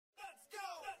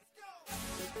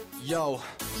Yo,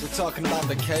 we're talking about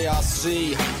the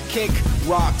KRC Kick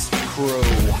Rocks crew.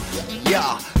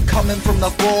 Yeah, coming from the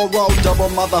 4-0 double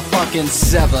motherfucking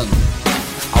 7.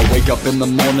 I wake up in the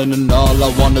morning and all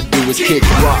I wanna do is kick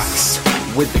rocks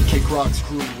with the Kick Rocks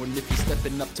crew. And if you're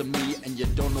stepping up to me and you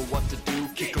don't know what to do,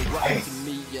 kick a rock to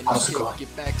me and kick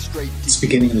it back straight to It's the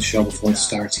beginning of the show before it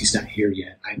starts. He's not here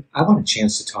yet. I want a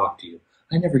chance to talk to you.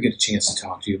 I never get a chance to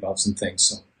talk to you about some things,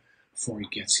 so before he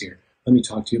gets here, let me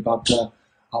talk to you about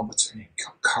what's her name?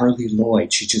 Carly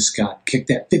Lloyd. She just got kicked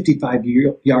that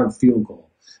 55-yard field goal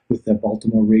with the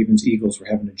Baltimore Ravens. Eagles were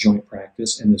having a joint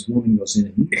practice, and this woman goes in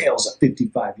and nails a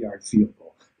 55-yard field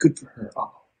goal. Good for her.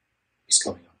 Uh-oh, he's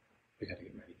coming up. We got to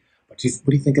get ready. But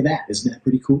what do you think of that? Isn't that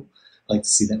pretty cool? I'd like to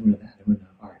see that one of that. All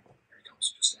right, here he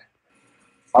comes. Just a sec.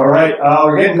 All right,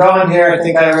 we're getting going here. I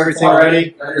think I have everything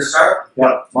ready. Ready to start?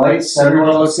 Yep, lights,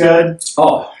 everyone looks good.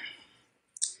 Oh.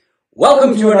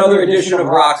 Welcome to another edition of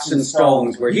Rocks and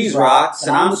Stones, where he's rocks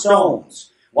and I'm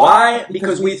stones. Why?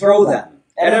 Because we throw them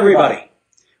at everybody.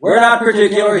 We're not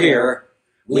particular here.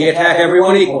 We attack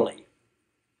everyone equally.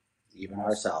 Even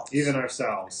ourselves. Even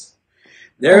ourselves.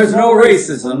 There's no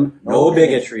racism, no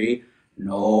bigotry,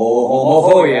 no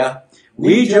homophobia.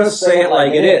 We just say it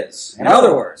like it is. In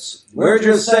other words, we're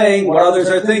just saying what others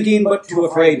are thinking but too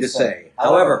afraid to say.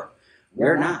 However,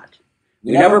 we're not.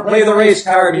 We never play the race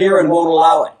card here and won't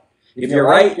allow it. If you're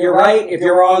right, you're right. If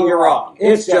you're wrong, you're wrong.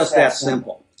 It's just that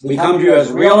simple. We come to you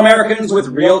as real Americans with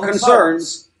real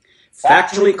concerns,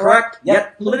 factually correct,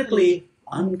 yet politically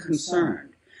unconcerned,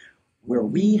 where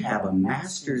we have a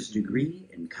master's degree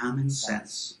in common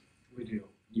sense. We do.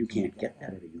 You can't get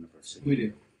that at a university. We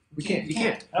do. We can't. You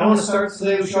can't. I want to start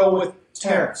today's show with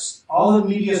tariffs. All the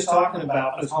media is talking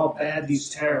about is how bad these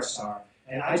tariffs are.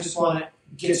 And I just want to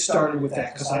get started with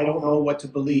that because I don't know what to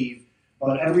believe.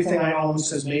 But everything I own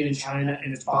says made in China,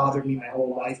 and it's bothered me my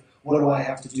whole life. What do I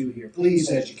have to do here?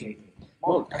 Please educate me.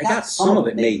 Well, I got some of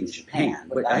it made in Japan,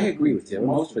 but I agree with you.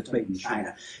 Most of it's made in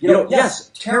China. You know,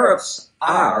 yes, tariffs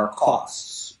are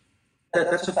costs.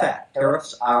 That's a fact.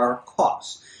 Tariffs are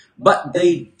costs. But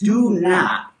they do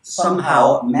not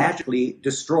somehow magically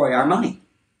destroy our money.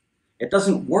 It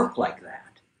doesn't work like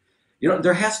that. You know,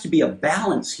 there has to be a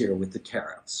balance here with the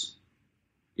tariffs.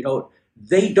 You know,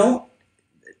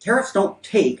 tariffs don't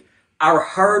take our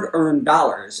hard-earned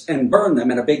dollars and burn them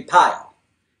in a big pile.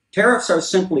 Tariffs are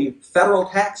simply federal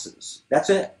taxes. That's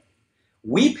it.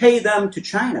 We pay them to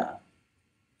China,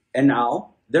 and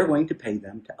now they're going to pay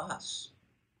them to us.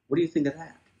 What do you think of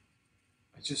that?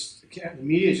 The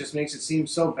media just makes it seem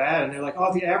so bad, and they're like,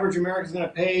 "Oh, the average American's going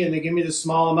to pay," and they give me this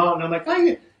small amount, and I'm like,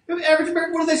 "The average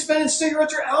American, what do they spend in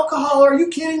cigarettes or alcohol? Are you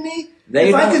kidding me?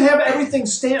 If I could have everything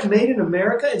stamped made in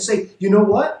America and say, you know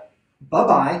what?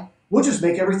 Bye-bye. We'll just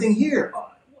make everything here.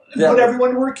 Put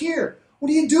everyone to work here.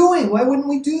 What are you doing? Why wouldn't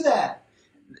we do that?"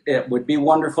 It would be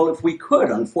wonderful if we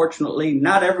could. Unfortunately,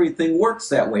 not everything works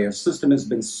that way. Our system has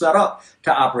been set up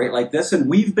to operate like this, and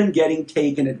we've been getting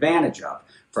taken advantage of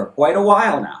for quite a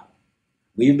while now.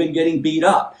 We've been getting beat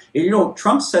up. And, you know,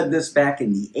 Trump said this back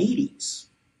in the 80s.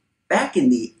 Back in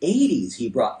the 80s, he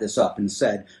brought this up and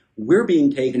said, we're being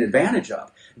taken advantage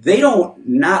of. They don't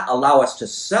not allow us to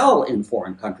sell in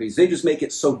foreign countries. They just make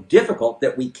it so difficult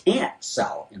that we can't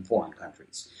sell in foreign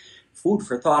countries. Food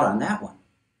for thought on that one.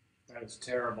 That is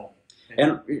terrible.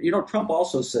 And, you know, Trump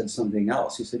also said something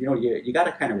else. He said, you know, you got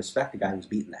to kind of respect the guy who's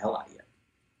beating the hell out of you.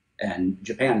 And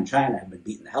Japan and China have been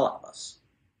beating the hell out of us.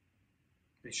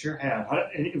 They sure have.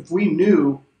 And if we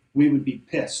knew, we would be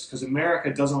pissed because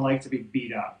America doesn't like to be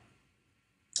beat up.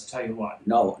 I'll tell you what.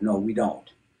 No, we don't.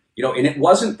 You know, and it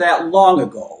wasn't that long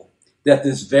ago that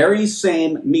this very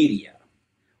same media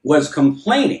was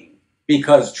complaining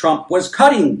because Trump was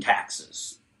cutting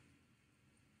taxes.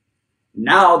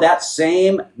 Now that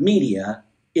same media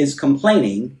is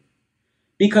complaining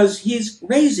because he's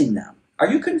raising them.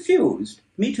 Are you confused?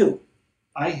 Me too.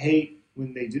 I hate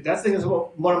when they do. That thing is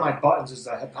one of my buttons is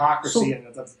the hypocrisy.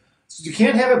 So you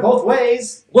can't have it both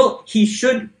ways. Well, he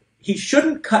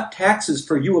shouldn't cut taxes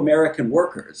for you American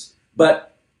workers, but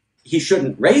he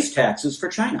shouldn't raise taxes for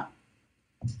China.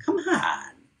 Come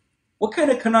on. What kind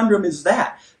of conundrum is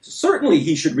that? Certainly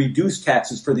he should reduce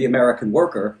taxes for the American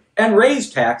worker and raise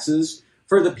taxes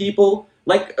for the people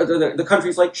like the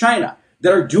countries like China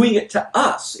that are doing it to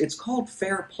us. It's called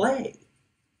fair play.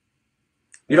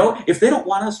 You know, if they don't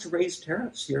want us to raise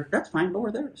tariffs here, that's fine,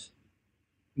 lower theirs.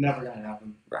 Never going to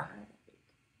happen. Right.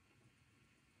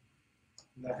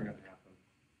 Never going to happen.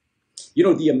 You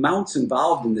know, the amounts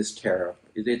involved in this tariff,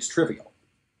 it's trivial.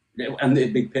 And the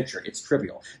big picture, it's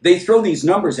trivial. They throw these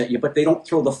numbers at you, but they don't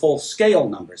throw the full scale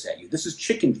numbers at you. This is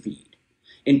chicken feed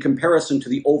in comparison to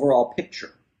the overall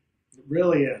picture. It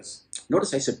really is.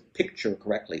 Notice I said picture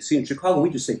correctly. See, in Chicago, we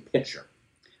just say pitcher.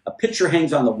 A pitcher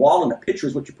hangs on the wall, and a pitcher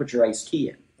is what you put your iced tea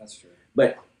in. That's true.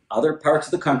 But other parts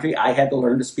of the country, I had to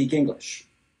learn to speak English.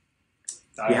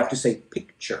 You have to say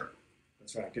picture.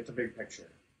 That's right. Get the big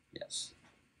picture. Yes.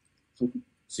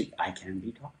 See, I can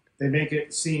be taught. They make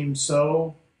it seem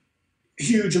so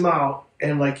huge amount,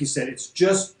 and like you said, it's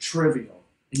just trivial.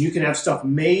 And you can have stuff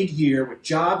made here with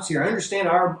jobs here. I understand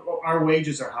our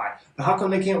wages are high, but how come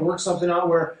they can't work something out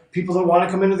where people that want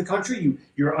to come into the country,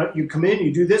 you come in,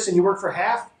 you do this, and you work for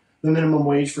half the minimum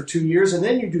wage for 2 years, and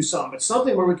then you do something. But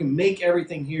something where we can make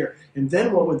everything here. And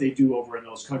then what would they do over in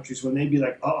those countries when they'd be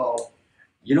like, uh-oh?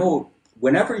 You know,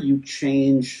 whenever you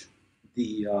change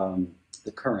the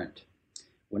current,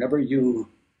 whenever you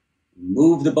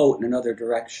move the boat in another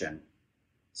direction,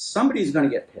 somebody's going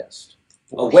to get pissed.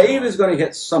 A wave is going to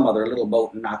hit some other little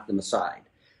boat and knock them aside.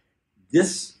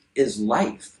 This is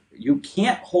life. You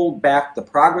can't hold back the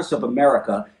progress of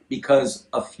America because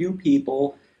a few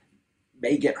people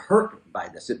may get hurt by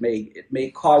this. It may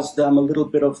cause them a little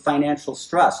bit of financial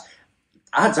stress.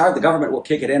 Odds are the government will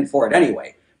kick it in for it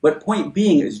anyway. But point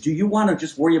being is, do you want to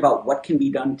just worry about what can be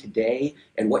done today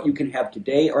and what you can have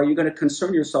today, or are you going to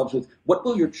concern yourselves with what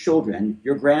will your children,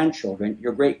 your grandchildren,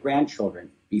 your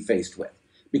great-grandchildren be faced with?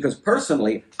 Because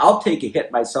personally, I'll take a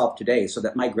hit myself today so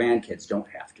that my grandkids don't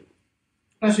have to.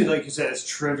 Especially, like you said, it's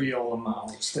trivial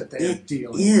amounts that they're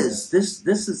dealing with. It is.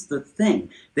 This is the thing.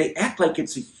 They act like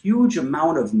it's a huge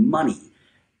amount of money,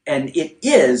 and it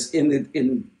is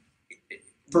when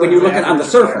you look at on the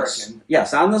surface. American.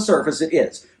 Yes, on the surface it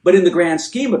is. But in the grand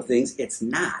scheme of things, it's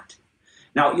not.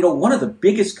 Now, you know, one of the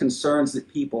biggest concerns that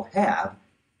people have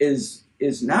is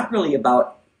not really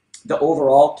about the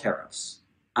overall tariffs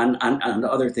on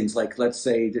other things, like, let's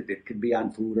say that it could be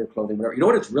on food or clothing, whatever. You know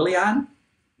what it's really on?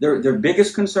 Their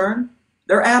biggest concern?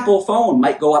 Their Apple phone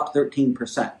might go up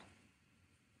 13%.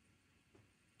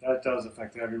 That does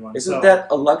affect everyone. Isn't that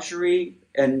a luxury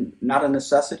and not a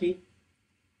necessity?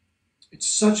 It's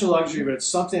such a luxury, but it's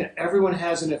something that everyone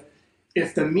has. And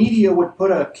if the media would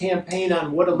put a campaign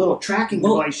on what a little tracking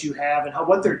device you have and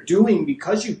what they're doing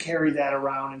because you carry that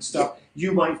around and stuff,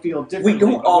 you might feel differently. We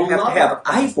don't all have to have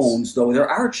iPhones, though. There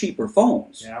are cheaper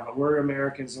phones. Yeah, but we're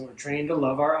Americans and we're trained to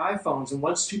love our iPhones. And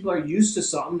once people are used to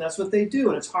something, that's what they do.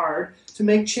 And it's hard to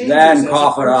make changes. Then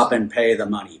cough it up and pay the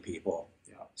money, people.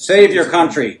 Yeah. Save your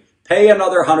country. Pay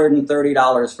another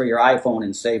 $130 for your iPhone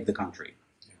and save the country.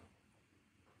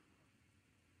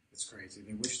 It's crazy.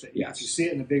 They wish that Yes. if you see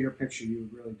it in the bigger picture, you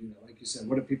would really do that. Like you said,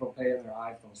 what do people pay on their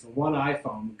iPhones? For one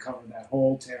iPhone would cover that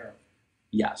whole tariff.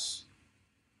 Yes.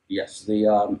 Yes.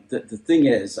 The thing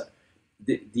is,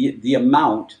 the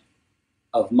amount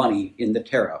of money in the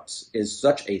tariffs is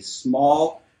such a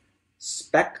small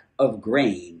speck of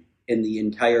grain in the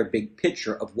entire big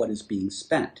picture of what is being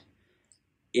spent.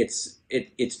 It's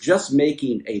just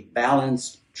making a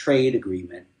balanced trade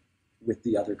agreement with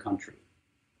the other country.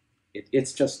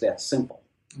 It's just that simple.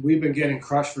 We've been getting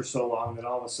crushed for so long that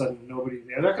all of a sudden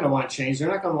they're not going to want to change. They're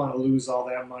not going to want to lose all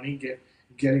that money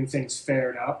getting things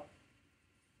fared up.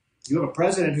 You have a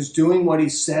president who's doing what he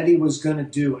said he was going to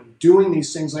do and doing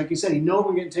these things, like you said. He knows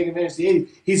we're getting taken advantage of the 80s.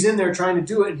 He's in there trying to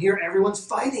do it, and here everyone's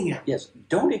fighting him. Yes,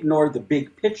 don't ignore the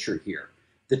big picture here.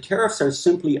 The tariffs are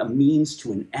simply a means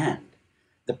to an end.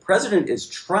 The president is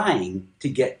trying to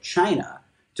get China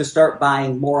to start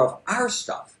buying more of our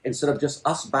stuff instead of just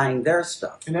us buying their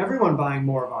stuff. And everyone buying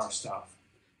more of our stuff.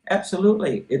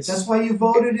 Absolutely. That's why you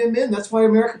voted him in. That's why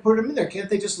America put him in there. Can't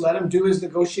they just let him do his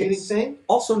negotiating thing?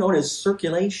 Also known as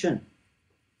circulation.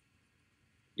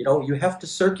 You know, you have to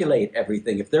circulate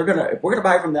everything. If we're gonna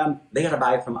buy from them, they gotta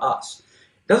buy from us.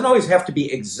 It doesn't always have to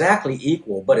be exactly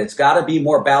equal, but it's gotta be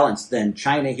more balanced than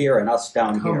China here and us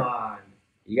down here. Come on.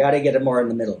 You gotta get it more in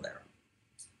the middle there.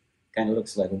 Kind of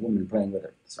looks like a woman playing with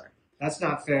it. Sorry. That's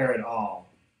not fair at all.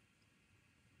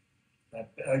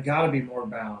 That got to be more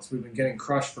balanced. We've been getting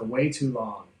crushed for way too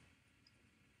long.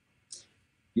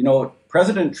 You know,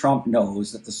 President Trump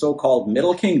knows that the so-called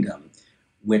Middle Kingdom,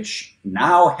 which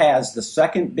now has the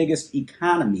second biggest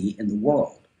economy in the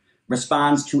world,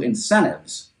 responds to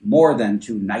incentives more than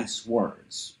to nice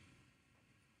words.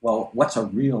 Well, what's a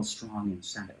real strong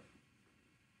incentive?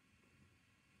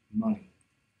 Money.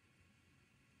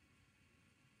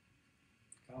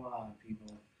 Come on,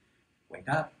 people. Wake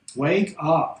up. Wake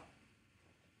up.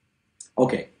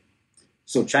 Okay,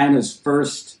 so China's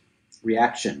first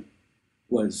reaction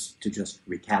was to just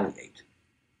retaliate.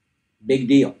 Big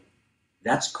deal.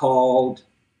 That's called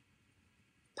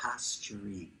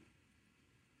posturing.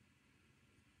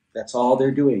 That's all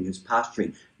they're doing is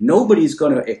posturing. Nobody's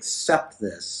going to accept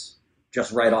this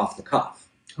just right off the cuff.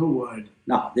 Who would?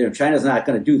 No, China's not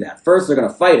going to do that. First, they're going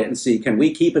to fight it and see, can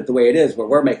we keep it the way it is where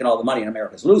we're making all the money and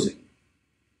America's losing?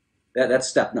 That's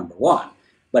step number one.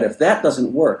 But if that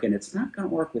doesn't work, and it's not going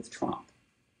to work with Trump,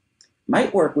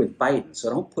 might work with Biden, so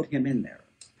don't put him in there.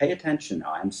 Pay attention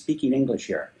now. I'm speaking English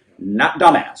here, not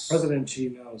dumbass. President Xi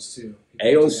knows, too.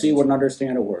 AOC wouldn't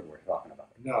understand a word we're talking about.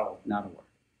 No. Not a word.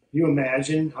 You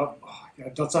imagine how... Oh,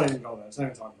 God, let's not even go there. Let's not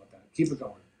even talk about that. Keep it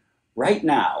going. Right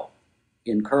now,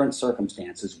 in current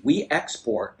circumstances, we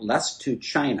export less to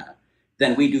China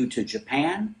than we do to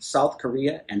Japan, South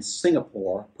Korea, and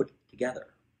Singapore put together.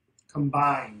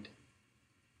 Combined.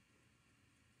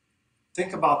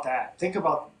 Think about that. Think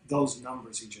about those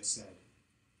numbers he just said.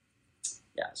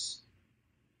 Yes.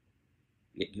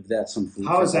 Give that some food.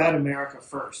 How is that America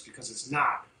first? Because it's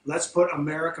not. Let's put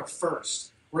America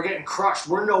first. We're getting crushed.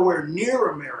 We're nowhere near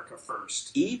America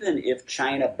first. Even if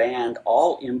China banned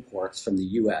all imports from the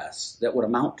U.S., that would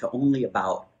amount to only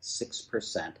about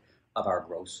 6% of our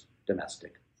gross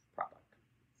domestic product.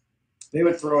 They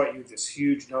would throw at you this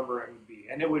huge number, it would be,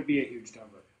 and it would be a huge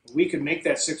number. We could make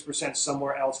that 6%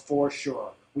 somewhere else for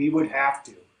sure. We would have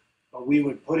to, but we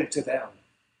would put it to them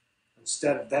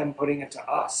instead of them putting it to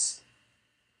us.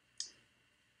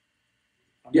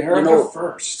 America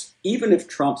first. Even if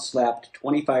Trump slapped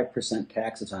 25%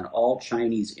 taxes on all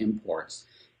Chinese imports,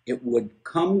 it would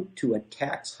come to a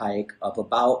tax hike of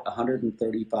about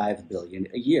 $135 billion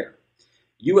a year.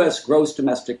 U.S. gross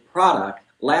domestic product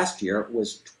last year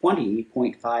was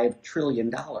 $20.5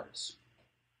 trillion.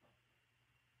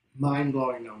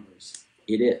 Mind-blowing numbers.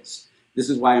 It is. This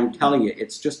is why I'm telling you,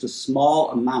 it's just a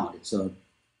small amount. It's a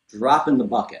drop in the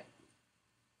bucket.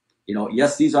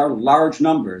 Yes, these are large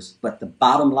numbers, but the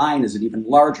bottom line is an even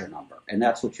larger number, and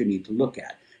that's what you need to look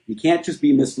at. You can't just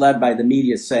be misled by the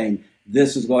media saying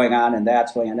this is going on and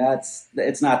that's going on.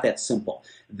 It's not that simple.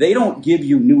 They don't give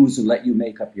you news and let you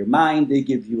make up your mind. They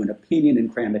give you an opinion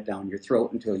and cram it down your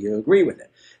throat until you agree with it.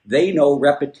 They know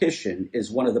repetition is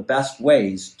one of the best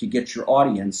ways to get your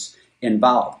audience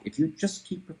involved. If you just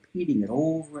keep repeating it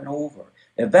over and over,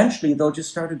 eventually they'll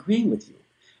just start agreeing with you.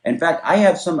 In fact, I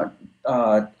have some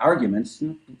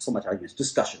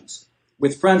discussions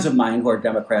with friends of mine who are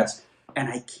Democrats, and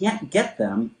I can't get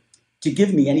them to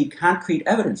give me any concrete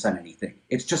evidence on anything.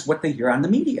 It's just what they hear on the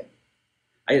media.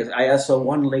 I asked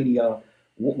one lady,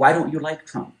 why don't you like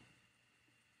Trump?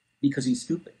 Because he's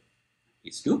stupid.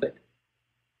 He's stupid.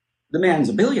 The man's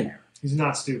a billionaire. He's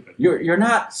not stupid. You're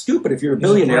not stupid if you're a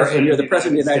billionaire and you're the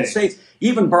president of the United States.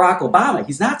 Even Barack Obama,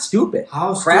 he's not stupid.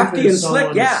 How crafty and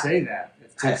slick, yeah. To say that.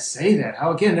 To say that.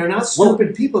 How, again, they're not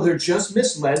stupid people. They're just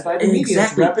misled by the media.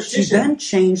 Exactly. It's repetition. She then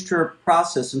changed her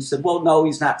process and said, well, no,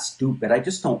 he's not stupid. I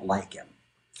just don't like him.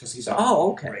 Because he's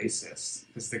racist.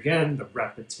 Because, again, the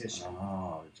repetition.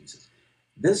 Oh, Jesus.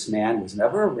 This man was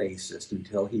never a racist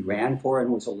until he ran for and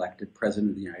was elected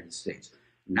president of the United States.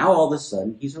 Now, all of a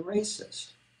sudden, he's a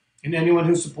racist. And anyone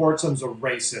who supports him is a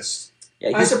racist.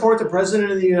 Yeah, I support the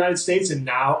president of the United States, and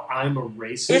now I'm a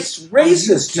racist? It's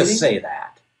racist to say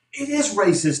that. It is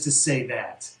racist to say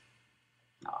that.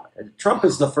 Trump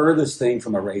is the furthest thing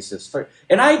from a racist.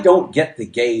 And I don't get the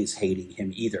gays hating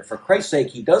him either. For Christ's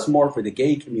sake, he does more for the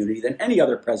gay community than any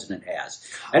other president has.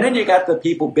 And then you got the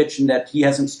people bitching that he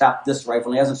hasn't stopped this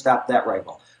rifle, he hasn't stopped that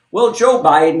rifle. Well, Joe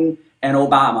Biden and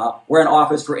Obama were in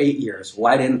office for 8 years.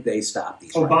 Why didn't they stop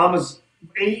these rifles?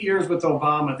 8 years with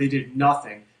Obama, they did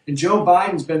nothing. And Joe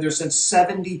Biden's been there since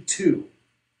 72.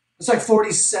 It's like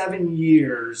 47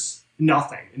 years.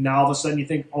 Nothing. And now all of a sudden you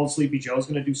think old Sleepy Joe's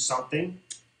going to do something?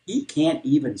 He can't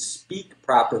even speak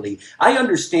properly. I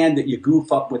understand that you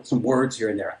goof up with some words here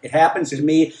and there. It happens to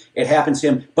me. It happens to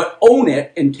him. But own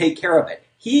it and take care of it.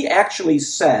 He actually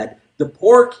said the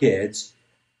poor kids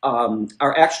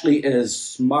are actually as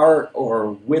smart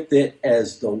or with it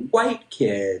as the white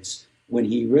kids when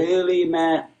he really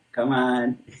meant, come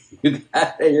on, you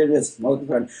got to hear this,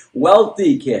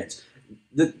 wealthy kids.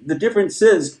 The difference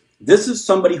is, this is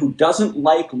somebody who doesn't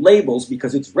like labels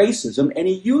because it's racism, and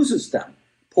he uses them.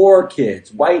 Poor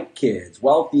kids, white kids,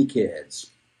 wealthy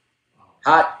kids,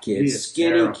 hot kids,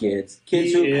 skinny kids,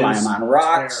 kids who climb on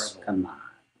rocks. Terrible. Come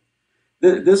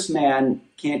on. This man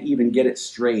can't even get it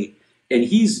straight, and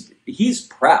he's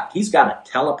prepped. He's got a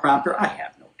teleprompter. I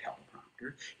have no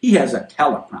teleprompter. He has a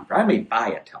teleprompter. I may buy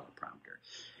a teleprompter.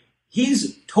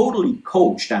 He's totally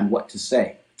coached on what to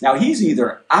say. Now, he's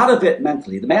either out of it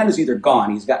mentally. The man is either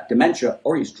gone, he's got dementia,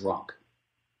 or he's drunk.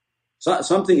 So,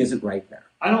 something isn't right there.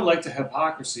 I don't like the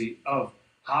hypocrisy of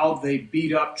how they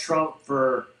beat up Trump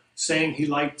for saying he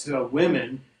liked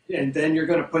women. And then you're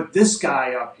going to put this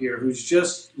guy up here who's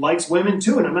just likes women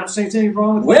too. And I'm not saying anything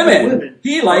wrong with women.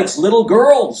 He likes little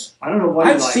girls. I don't know what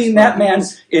I've seen that man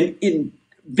in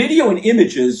video and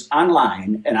images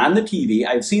online and on the TV.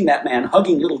 I've seen that man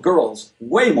hugging little girls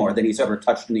way more than he's ever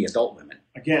touched any adult women.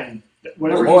 Again,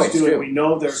 whatever he's doing, we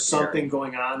know there's something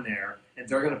going on there. And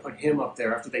they're going to put him up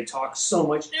there after they talk so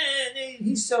much.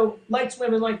 He's so likes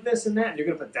women like this and that. And you're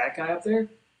going to put that guy up there?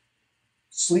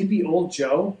 Sleepy old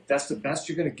Joe? That's the best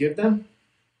you're going to give them?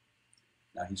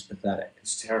 No, he's pathetic.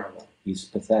 It's terrible. He's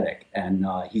pathetic. And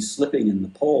he's slipping in the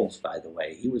polls, by the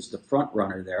way. He was the front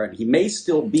runner there, and he may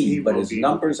still be, but his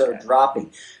numbers are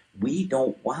dropping. We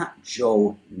don't want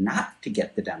Joe not to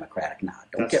get the Democratic nod.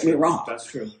 Don't get me wrong. That's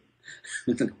true.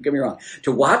 Don't get me wrong.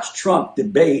 To watch Trump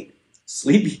debate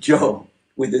Sleepy Joe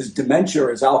with his dementia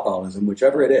or his alcoholism,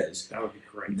 whichever it is, that would be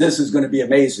great. This is going to be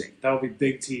amazing. That would be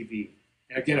big TV.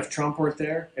 And again, if Trump weren't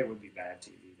there, it would be bad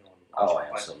TV.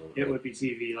 Absolutely. It would be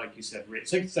TV, like you said.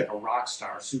 It's like a rock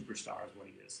star, superstar is what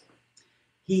he is.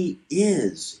 He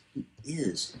is. He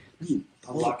is.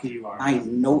 How lucky you are. My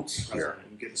notes here.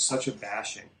 And getting such a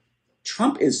bashing.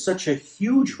 Trump is such a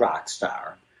huge rock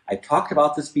star. I talked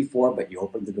about this before, but you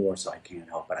opened the door, so I can't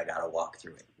help it. I got to walk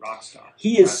through it. Rock star.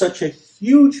 He is such a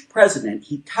huge president.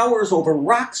 He towers over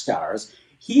rock stars.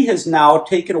 He has now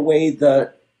taken away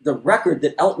the record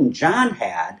that Elton John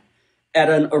had at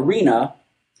an arena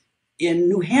in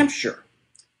New Hampshire.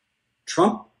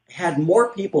 Trump had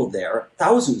more people there,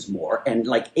 thousands more, and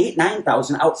like 8,000,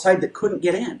 9,000 outside that couldn't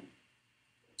get in.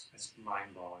 That's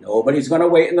mind-blowing. Nobody's going to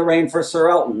wait in the rain for Sir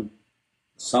Elton.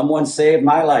 Someone saved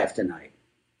my life tonight.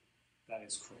 That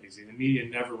is crazy. The media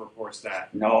never reports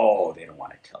that. No, they don't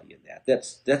want to tell you that.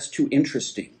 That's too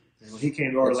interesting. When he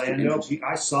came to Orlando,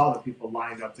 I saw the people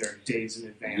lined up there days in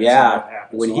advance. Yeah,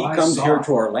 when he comes here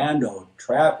to Orlando,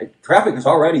 traffic is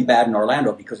already bad in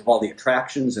Orlando because of all the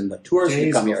attractions and the tourists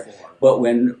that come here. But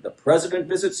when the president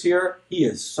visits here, he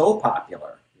is so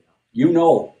popular. Yeah. You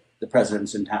know the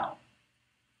president's in town.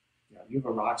 Yeah, you have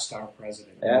a rock star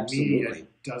president. Absolutely. The media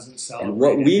doesn't celebrate. And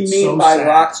what we mean by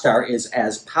rock star is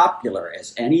as popular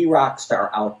as any rock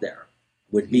star out there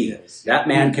would be. That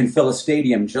man can fill a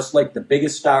stadium just like the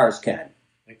biggest stars can.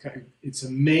 It's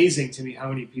amazing to me how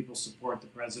many people support the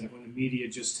president when the media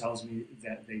just tells me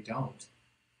that they don't.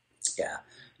 Yeah.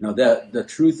 No, the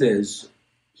truth is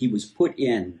he was put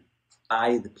in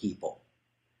by the people.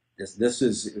 This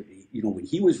is, when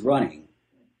he was running,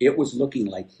 it was looking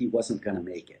like he wasn't going to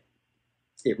make it.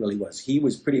 It really was. He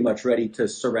was pretty much ready to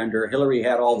surrender. Hillary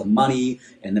had all the money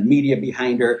and the media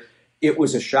behind her. It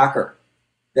was a shocker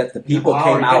that the people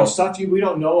came out. Stuff we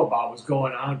don't know about was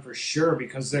going on for sure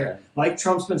because they're, like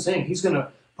Trump's been saying, he's going to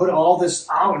put all this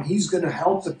out and he's going to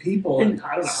help the people. And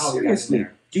I don't know how he got in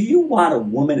there. Do you want a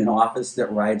woman in office that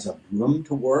rides a broom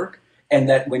to work and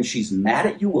that when she's mad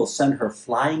at you will send her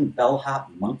flying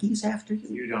bellhop monkeys after you?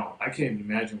 You don't. I can't even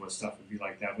imagine what stuff would be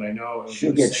like that, but I know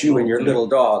she'll get you and your little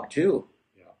dog too.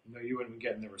 No, you wouldn't be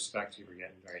getting the respect you were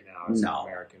getting right now as an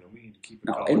American, and we need to keep it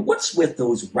going. And what's with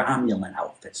those Romulan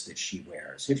outfits that she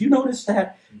wears? Have you noticed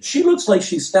that? She looks like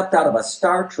she stepped out of a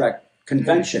Star Trek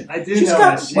convention. She's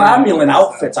got Romulan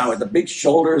outfits on with the big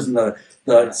shoulders and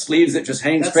the sleeves that just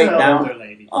hang straight down. Older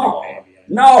lady.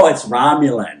 No, it's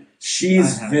Romulan.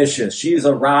 She's vicious. She's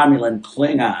a Romulan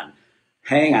Klingon.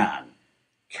 Hang on.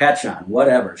 Catch on.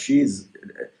 Whatever.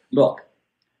 Look,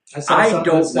 I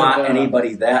don't want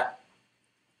anybody that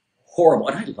horrible,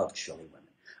 and I love chilly women.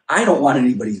 I don't want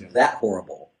anybody that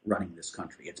horrible running this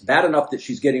country. It's bad enough that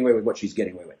she's getting away with what she's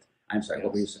getting away with. I'm sorry,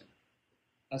 what were you saying?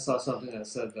 I saw something that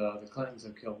said the Clintons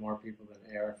have killed more people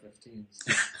than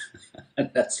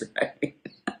AR-15s. That's right.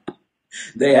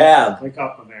 They have. Wake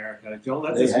up, America. Don't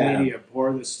let this media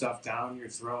pour this stuff down your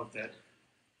throat that,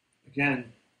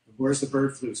 again, where's the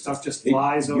bird flu? Stuff just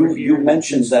flies over here. You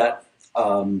mentioned that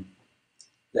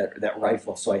that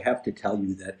rifle. So I have to tell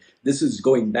you that this is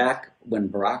going back when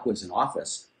Barack was in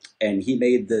office, and he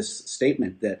made this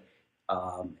statement that,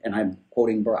 and I'm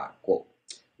quoting Barack, quote,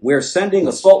 "We're sending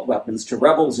assault weapons to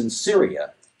rebels in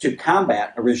Syria to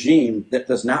combat a regime that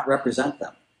does not represent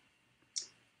them."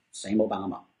 Same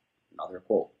Obama. Another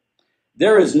quote.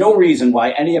 "There is no reason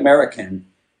why any American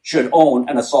should own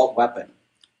an assault weapon."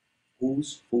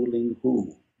 Who's fooling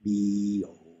who?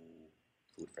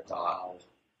 Food for thought.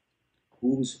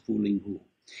 Who's fooling who?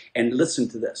 And listen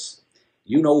to this.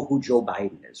 You know who Joe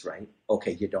Biden is, right?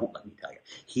 Okay, you don't, let me tell you.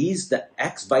 He's the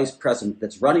ex-vice president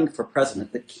that's running for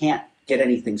president that can't get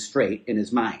anything straight in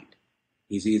his mind.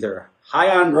 He's either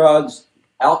high on drugs,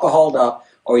 alcoholed up,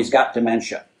 or he's got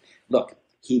dementia. Look,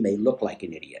 he may look like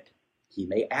an idiot. He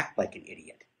may act like an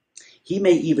idiot. He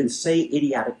may even say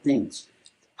idiotic things.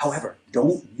 However,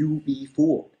 don't you be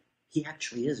fooled. He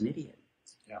actually is an idiot.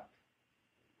 Yeah.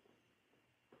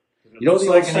 You know, looks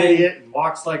like an idiot and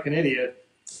walks like an idiot,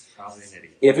 probably an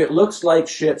idiot. If it looks like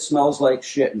shit, smells like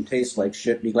shit, and tastes like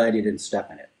shit, be glad you didn't step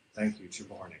in it. Thank you,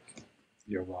 Chabornik.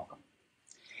 You're welcome.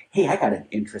 Hey, I got an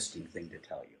interesting thing to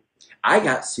tell you. I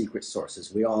got secret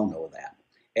sources. We all know that.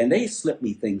 And they slip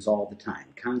me things all the time.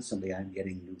 Constantly, I'm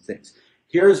getting new things.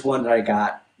 Here's one that I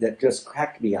got that just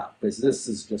cracked me up, because this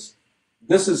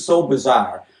is so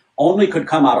bizarre. Only could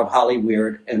come out of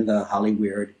Hollyweird and the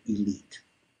Hollyweird elite.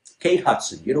 Kate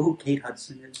Hudson. You know who Kate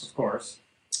Hudson is? Of course.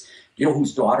 You know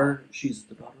whose daughter? She's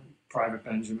the daughter? Private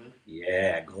Benjamin.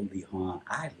 Yeah, Goldie Hawn.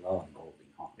 I love Goldie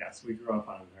Hawn. Yes, we grew up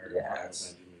on her.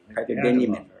 Yes. Private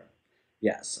Benjamin.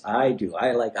 Yes, I do.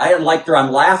 I liked her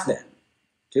on Laugh-In,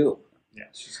 too. Yeah,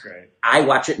 she's great. I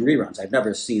watch it in reruns. I've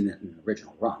never seen it in an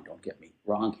original run. Don't get me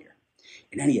wrong here.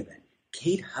 In any event,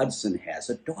 Kate Hudson has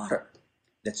a daughter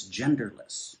that's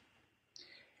genderless.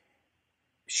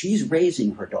 She's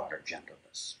raising her daughter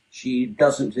genderless.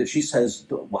 She says,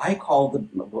 why call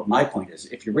my point is,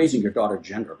 if you're raising your daughter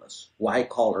genderless, why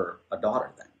call her a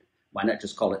daughter then? Why not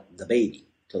just call it the baby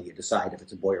till you decide if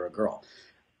it's a boy or a girl?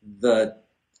 The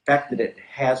fact that it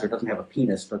has or doesn't have a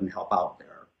penis doesn't help out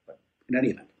there. But in any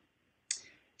event,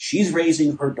 she's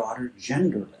raising her daughter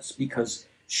genderless because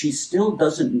she still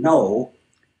doesn't know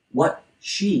what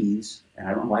she's, and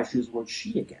I don't know why she used the word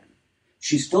she again.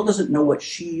 She still doesn't know what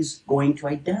she's going to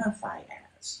identify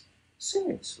as.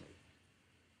 Seriously.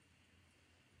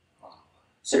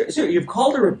 Seriously, you've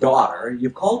called her a daughter,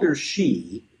 you've called her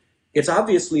she, it's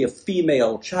obviously a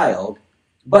female child,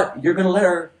 but you're going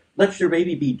to let your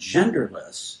baby be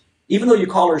genderless. Even though you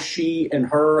call her she and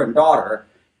her and daughter,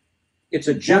 it's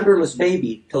a genderless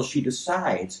baby till she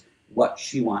decides what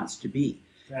she wants to be.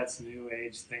 That's new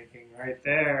age thinking right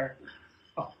there.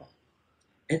 Oh.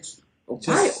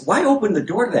 Why open the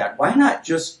door to that? Why not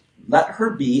just let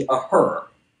her be a her?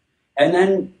 And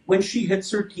then when she hits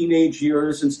her teenage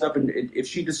years and stuff, and if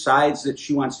she decides that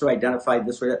she wants to identify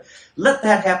this way, let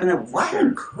that happen. Why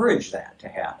encourage that to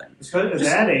happen? Because at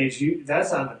that age,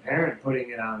 that's on the parent putting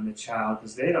it on the child,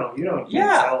 because you don't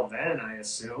tell then, I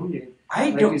assume.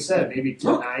 You said, maybe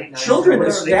tonight. Children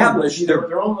establish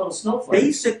their own little snowflake.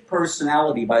 Basic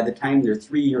personality by the time they're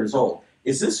 3 years old.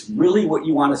 Is this really what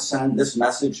you want to send this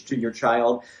message to your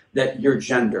child, that you're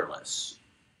genderless?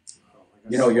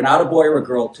 You're not a boy or a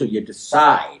girl till you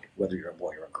decide whether you're a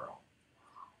boy or a girl.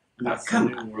 Now,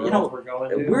 come on.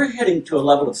 We're heading to a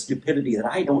level of stupidity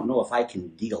that I don't know if I can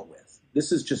deal with.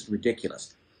 This is just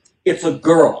ridiculous. It's a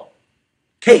girl.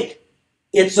 Kate,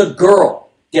 it's a girl.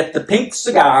 Get the pink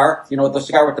cigar, the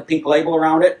cigar with the pink label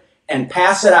around it, and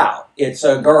pass it out. It's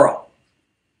a girl.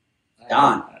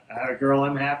 Done. I had a girl,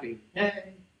 I'm happy.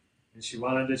 Hey. If she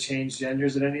wanted to change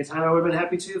genders at any time, I would have been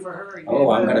happy too for her. I'm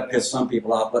going to piss some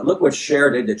people off, but look what Cher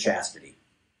did to Chastity.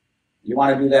 You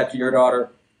want to do that to your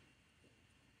daughter?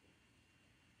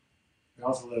 We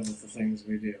also live with the things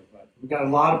we do, but we've got a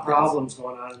lot of problems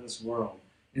going on in this world.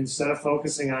 Instead of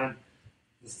focusing on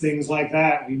the things like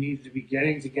that, we need to be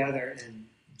getting together and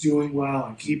doing well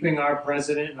and keeping our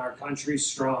president and our country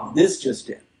strong. This just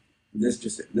in. This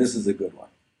is a good one.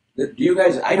 Do you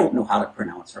guys, I don't know how to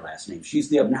pronounce her last name. She's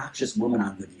the obnoxious woman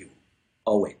on The View.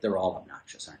 Oh, wait, they're all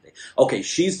obnoxious, aren't they? Okay,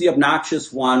 she's the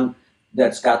obnoxious one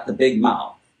that's got the big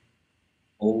mouth.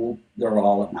 Oh, they're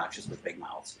all obnoxious with big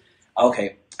mouths.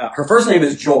 Okay, her first name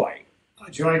is Joy.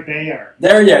 Joy Behar.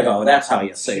 There you go. That's how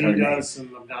you say her name. She does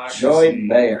some obnoxious. Joy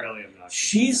Behar. Really obnoxious.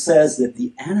 She says that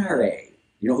the NRA,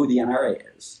 you know who the NRA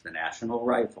is? The National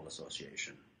Rifle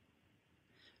Association.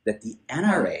 That the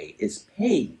NRA is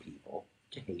paying people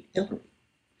to hate Hillary.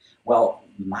 Well,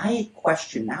 my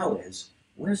question now is,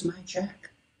 where's my check?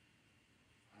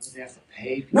 Why would they have to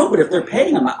pay people? No, but if they're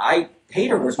paying them, I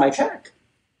paid her, where's my check?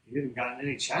 You haven't gotten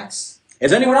any checks?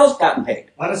 Has anyone else gotten paid?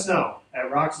 Let us know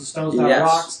at rocksandstones.rocks.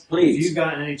 Yes, please. If you've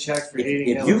gotten any checks for hating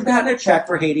Hillary. If you've gotten a check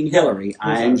for hating Hillary,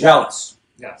 I am jealous.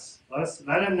 Yes.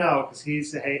 Let him know, because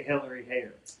he's the Hillary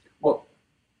hater. Well,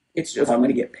 if I'm going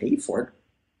to get paid for it,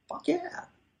 fuck yeah.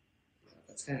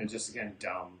 That's kind of just, again,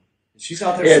 dumb. She's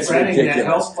out there spreading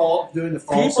ridiculous. doing the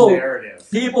false narrative.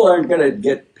 People aren't going to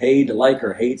get paid to like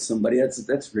or hate somebody.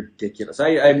 That's ridiculous.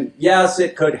 Yes,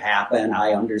 it could happen.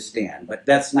 I understand. But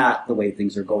that's not the way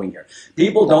things are going here.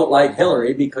 People don't like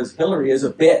Hillary because Hillary is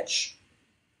a bitch.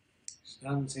 She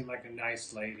doesn't seem like a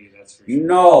nice lady, that's for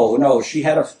sure. No. She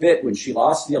had a fit when she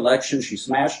lost the election. She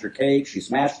smashed her cake. She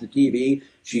smashed the TV.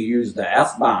 She used the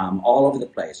F-bomb all over the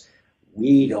place.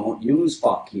 We don't use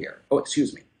fuck here. Oh,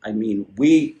 excuse me. I mean,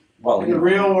 we... Well, in the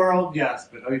real world, yes,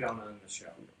 but we don't on the show.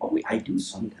 Oh, I do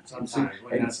sometimes. Sometimes,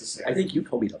 when necessary. I think you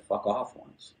told me to fuck off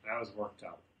once. That was worked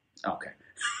up. Okay.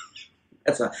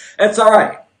 That's all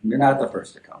right. You're not the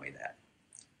first to tell me that.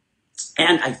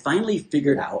 And I finally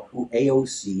figured out who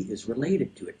AOC is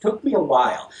related to. It took me a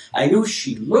while. I knew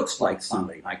she looks like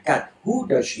somebody. My God, who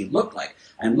does she look like?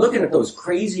 I'm looking at those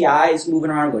crazy eyes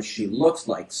moving around, but she looks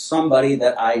like somebody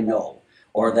that I know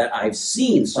or that I've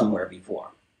seen somewhere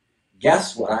before.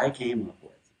 Guess what I came up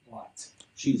with? What?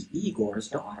 She's Igor's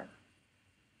daughter.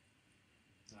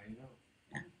 Now you know.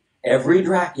 Yeah. Every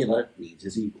Dracula needs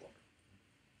his Igor.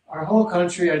 Our whole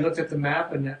country, I looked at the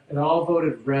map, and it all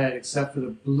voted red except for the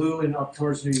blue in up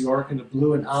towards New York and the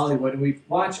blue in Hollywood. And we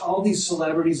watch all these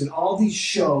celebrities and all these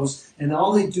shows, and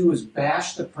all they do is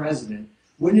bash the president.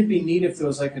 Wouldn't it be neat if there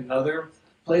was like another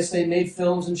place they made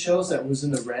films and shows that was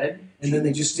in the red, and then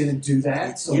they just didn't do that?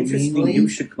 It's so interesting meanly? You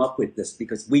should come up with this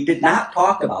because we did not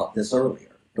talk about this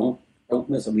earlier. Don't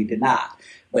miss it. We did not.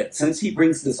 But since he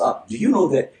brings this up, do you know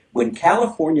that when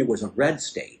California was a red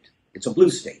state, it's a blue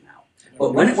state now.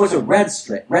 But when it was a red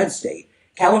state,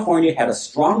 California had a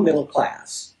strong middle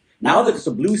class. Now that it's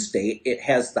a blue state, it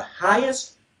has the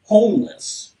highest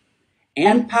homeless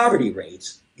and poverty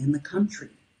rates in the country.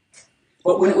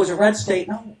 But when it was a red state,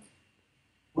 no.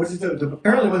 What is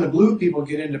apparently, when the blue people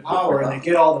get into power and they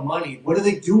get all the money, what do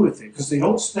they do with it? Because they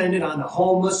don't spend it on the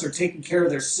homeless or taking care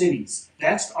of their cities.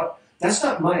 That's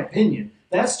not my opinion.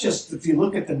 That's just if you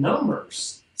look at the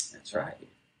numbers. That's right.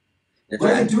 What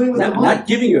are they doing with the money? I'm not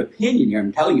giving you an opinion here.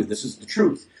 I'm telling you this is the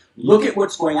truth. Look at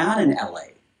what's going on in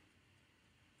L.A.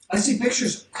 I see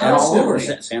pictures And all over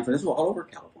constantly. San Francisco, all over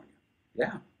California.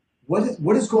 Yeah.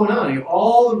 What is going on? You have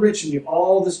all the rich and you have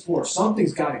all this poor.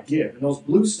 Something's got to give. And those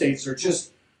blue states are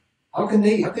just, how can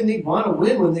they want to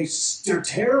win when they're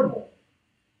terrible?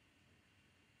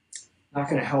 Not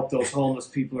going to help those homeless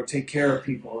people or take care of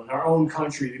people in our own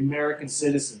country, the American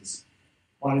citizens.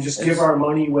 Want to just give our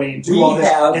money away and do all this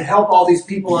and help all these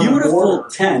people on the border. Beautiful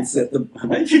tents at the,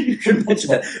 you should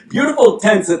mention that, beautiful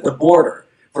tents at the border.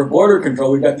 For border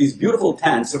control, we've got these beautiful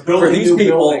tents for these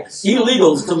people,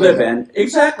 illegals, to live in.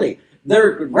 Exactly.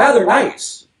 They're rather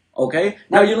nice, okay?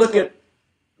 Now you look at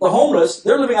the homeless,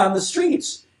 they're living on the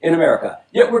streets in America.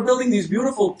 Yet we're building these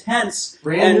beautiful tents.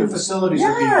 Brand new facilities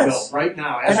are being built right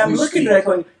now as we speak. And I'm looking at that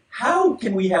going, how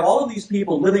can we have all of these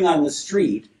people living on the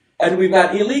street and we've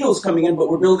got illegals coming in, but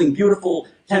we're building beautiful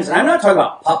tents? And I'm not talking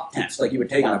about pup tents like you would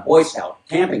take on a Boy Scout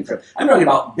camping trip. I'm talking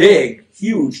about big,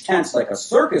 huge tents like a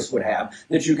circus would have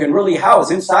that you can really house.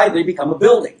 Inside, they become a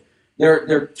building.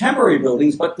 They're temporary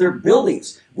buildings, but they're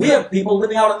buildings. We have people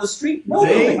living out on the street.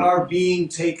 They are being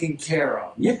taken care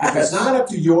of. Yes. If it's not up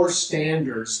to your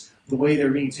standards, the way they're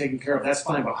being taken care of, that's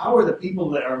fine. But how are the people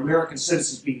that are American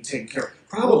citizens being taken care of?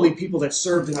 Probably people that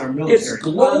served in our military. It's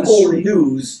global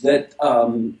news that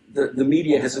the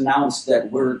media has announced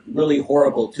that we're really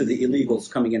horrible to the illegals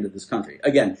coming into this country.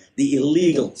 Again, the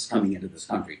illegals coming into this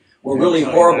country. We're really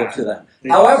horrible to them.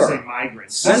 However,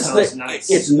 since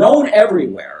it's known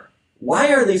everywhere,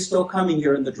 why are they still coming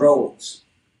here in the droves?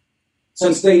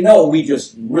 Since they know we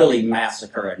just really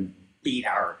massacre and beat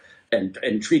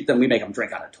and treat them, we make them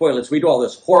drink out of toilets, we do all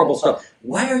this horrible stuff.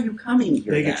 Why are you coming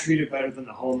here? They get treated better than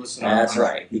the homeless. That's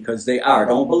right, because they are.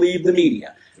 Don't believe the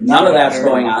media. None of that's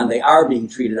going on. They are being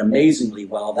treated amazingly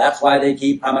well. That's why they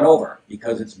keep coming over,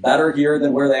 because it's better here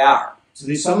than where they are.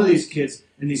 So some of these kids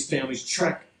and these families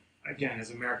trek, again, as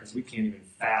Americans, we can't even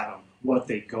fathom what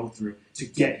they go through to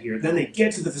get here. Then they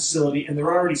get to the facility and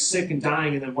they're already sick and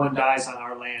dying, and then one dies on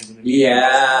our lands. And what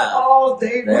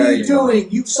are you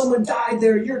doing? Someone died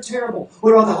there. You're terrible.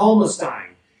 What about the homeless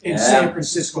dying in San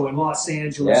Francisco, in Los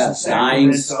Angeles, in Sacramento?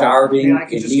 Dying, starving,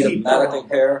 in need of medical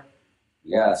care.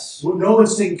 Yes. Well, no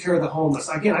one's taking care of the homeless.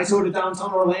 Again, I go to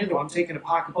downtown Orlando. I'm taking a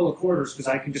pocket full of quarters because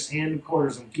I can just hand them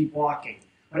quarters and keep walking.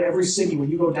 But every city,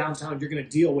 when you go downtown, you're going to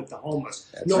deal with the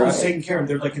homeless. No one's taking care of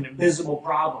them. They're like an invisible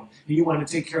problem. And you want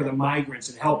to take care of the migrants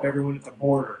and help everyone at the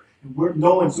border. And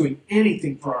no one's doing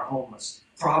anything for our homeless.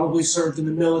 Probably served in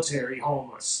the military,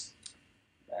 homeless.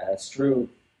 That's true.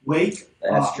 Wake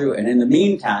That's up. true. And in the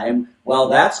meantime, while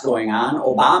that's going on,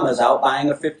 Obama's out buying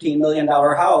a $15 million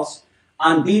house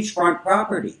on beachfront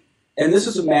property. And this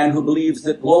is a man who believes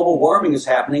that global warming is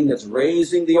happening, that's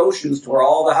raising the oceans to where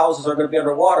all the houses are going to be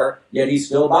underwater, yet he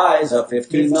still buys a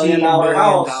 $15 million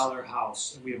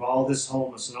house. And we have all this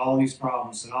homeless and all these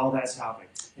problems and all that's happening.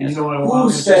 And you know what?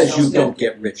 Who says you don't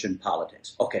get rich in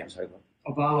politics? Okay, I'm sorry.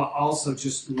 Obama also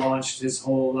just launched his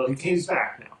whole, he came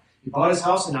back now. He bought his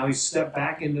house and now he's stepped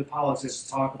back into politics to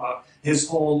talk about his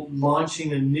whole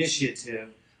launching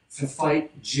initiative to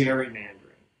fight gerrymandering.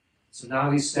 So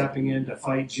now he's stepping in to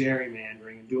fight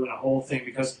gerrymandering and doing a whole thing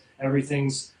because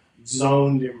everything's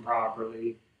zoned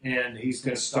improperly, and he's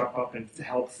going to step up and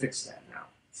help fix that now.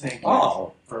 Thank you.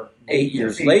 Oh, for 8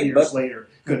 years later,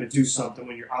 going to do something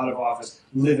when you're out of office,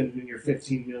 living in your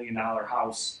 $15 million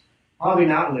house. Probably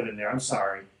not living there, I'm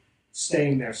sorry.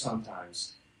 Staying there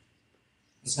sometimes.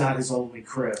 It's not his only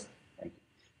crib. Thank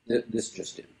you. This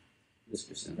just in.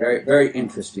 Very, very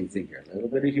interesting thing here. A little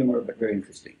bit of humor, but very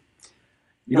interesting.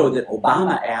 You know that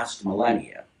Obama asked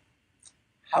Melania,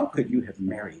 how could you have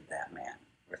married that man?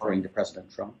 Referring to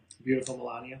President Trump. Beautiful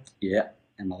Melania. Yeah,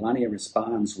 and Melania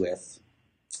responds with,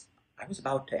 I was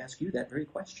about to ask you that very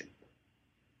question.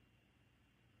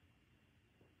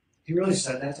 He really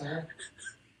said that to her?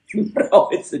 No,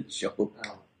 it's a joke.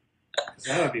 Oh. 'Cause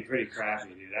that would be pretty crappy,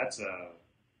 dude. That's a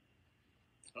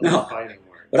fighting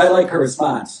word. But I like her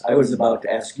response. I was about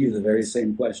to ask you the very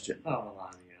same question. Oh,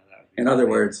 Melania. In other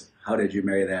words, how did you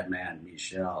marry that man,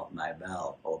 Michelle, my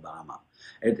belle, Obama?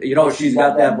 You know, she's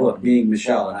got that book, Being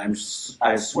Michelle, and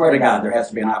I swear to God, there has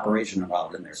to be an operation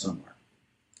involved in there somewhere.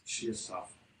 She is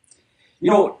tough.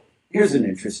 You know, here's an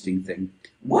interesting thing.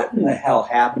 What in the hell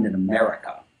happened in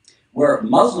America where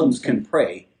Muslims can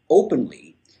pray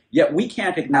openly, yet we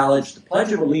can't acknowledge the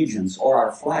Pledge of Allegiance or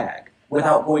our flag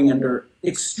without going under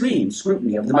extreme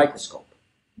scrutiny of the microscope,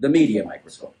 the media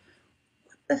microscope?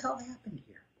 What the hell happened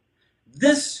here?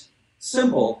 This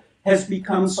symbol has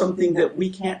become something that we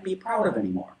can't be proud of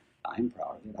anymore. I'm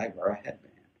proud of it. I wear a headband.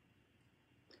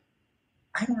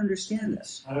 I don't understand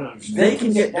this. I don't understand. They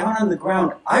can get down on the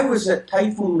ground. I was at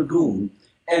Typhoon Lagoon,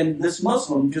 and this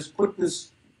Muslim just put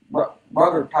this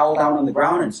rug towel down on the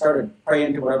ground and started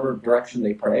praying to whatever direction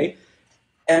they pray.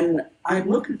 And I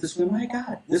looked at this and went, my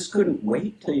God, this couldn't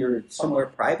wait till you're somewhere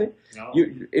private. No.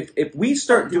 If we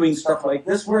start doing stuff like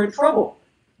this, we're in trouble.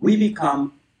 We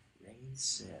become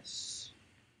racist.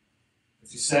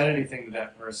 If you said anything to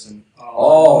that person,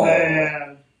 Oh.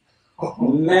 man.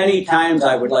 Many times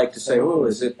I would like to say, oh,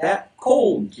 is it that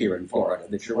cold here in Florida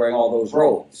that you're wearing all those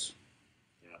robes?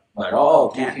 Yeah.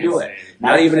 But, can't do it.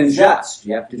 Not even in jest.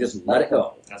 You have to just let it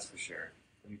go. That's for sure.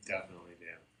 We definitely do.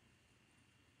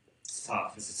 It's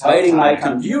tough. It's a tough Biting my time.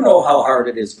 tongue. Do you know how hard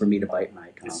it is for me to bite my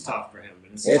tongue? It's tough for him.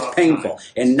 And it's It's tough painful. time.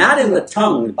 And not in the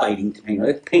tongue biting pain.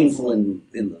 It's painful in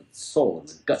the soul, in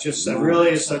the gut. It's just, it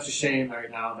really is such a shame right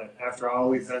now that after all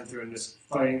we've been through in this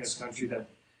fighting this country, that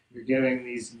you're giving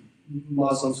these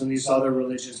Muslims and these other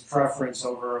religions preference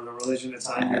over the religion that's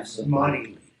on your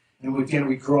money. And again,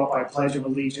 we grew up by Pledge of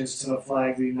Allegiance to the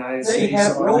flag of the United They States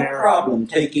have of no America. problem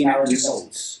taking our Just-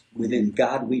 notes within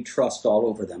God we trust all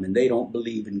over them, and they don't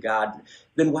believe in God.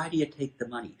 Then why do you take the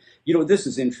money? You know, this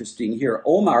is interesting here.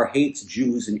 Omar hates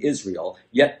Jews in Israel,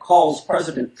 yet calls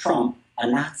President Trump a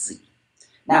Nazi.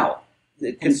 Now,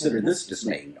 consider this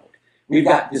dismaying note. We've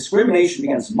got discrimination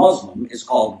against Muslim is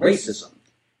called racism,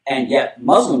 and yet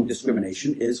Muslim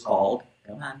discrimination is called,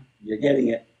 come on, you're getting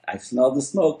it, I smell the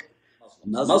smoke.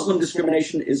 Muslim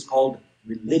discrimination is called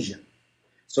religion.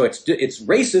 So it's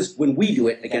racist when we do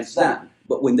it against them,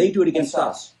 but when they do it against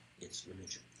us, it's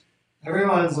religion.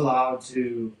 Everyone's allowed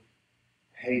to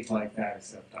hate like that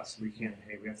except us. We can't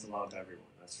hate. We have to love everyone.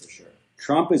 That's for sure.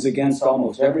 Trump is against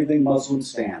almost everything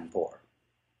Muslims stand for.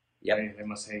 Yep. They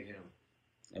must hate him.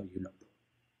 And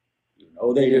you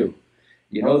know they do.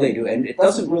 You know they do, and it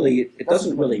doesn't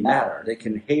really matter. They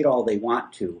can hate all they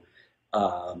want to.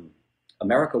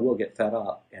 America will get fed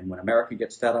up, and when America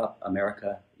gets fed up,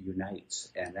 America unites,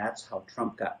 and that's how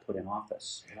Trump got put in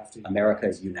office. America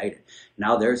is united.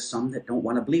 Now, there's some that don't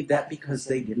want to believe that because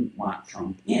they didn't want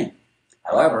Trump in.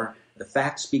 However, the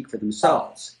facts speak for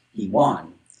themselves. He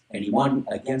won, and he won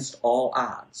against all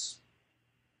odds.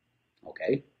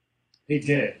 Okay? He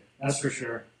did. That's for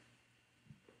sure.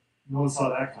 No one saw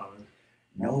that coming.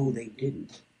 No, they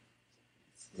didn't.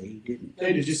 They didn't.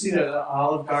 Hey, did you see that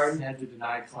Olive Garden had to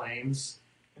deny claims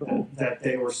that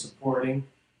they were supporting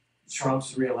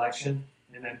Trump's reelection?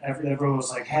 And then everyone was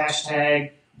like,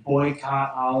 hashtag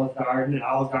boycott Olive Garden. And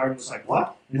Olive Garden was like,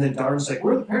 what? And then Darden's like,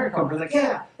 we're the parent company. Like,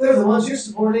 yeah, they're the ones you're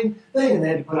supporting. And they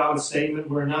had to put out a statement,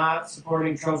 we're not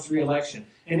supporting Trump's reelection.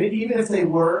 And even if they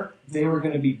were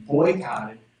going to be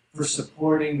boycotted for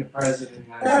supporting the president of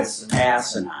the United States.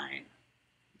 That's asinine.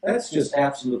 That's just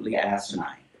absolutely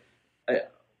asinine.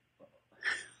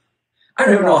 I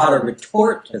don't even know how to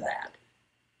retort to that.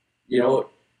 You know,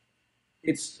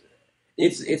 it's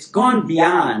gone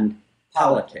beyond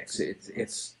politics.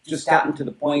 It's just gotten to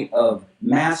the point of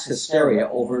mass hysteria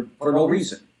for no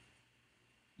reason.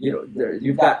 You know,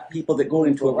 you've got people that go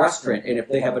into a restaurant, and if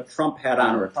they have a Trump hat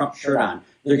on or a Trump shirt on,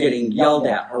 they're getting yelled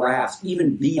at, harassed,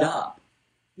 even beat up.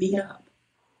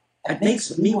 It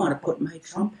makes me want to put my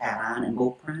Trump hat on and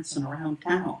go prancing around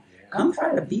town. come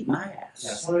try to beat my ass.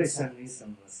 Yeah, somebody sent me some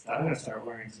of this. I'm going to start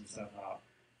wearing some stuff out.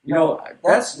 You know,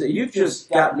 you've just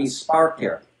got me sparked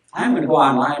here. I'm going to go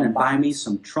online and buy me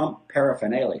some Trump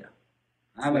paraphernalia.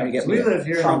 I'm going to get me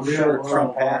a Trump shirt,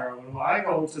 Trump hat. When I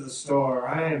go to the store,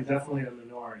 I am definitely a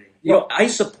minority. You know, I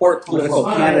support political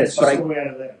candidates,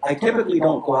 but I typically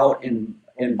don't go out and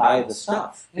buy the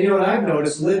stuff. You know what I've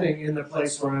noticed living in the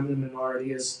place where I'm the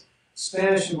minority is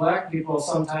Spanish and black people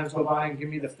sometimes go by and give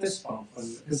me the fist bump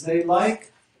because they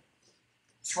like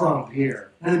Trump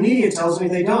here. And the media tells me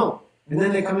they don't. And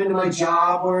then they come into my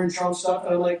job wearing Trump stuff,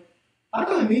 and I'm like, how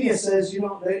come the media says you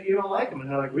don't like him? And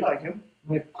they're like, we like him.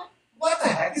 I'm like, what the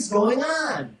heck is going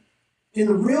on? In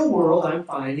the real world, I'm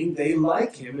finding they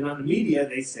like him, and on the media,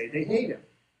 they say they hate him.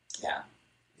 Yeah.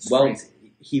 It's well, crazy.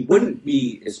 He wouldn't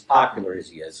be as popular as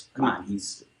he is. Come on,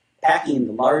 he's packing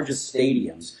the largest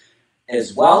stadiums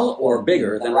as well or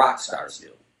bigger than rock stars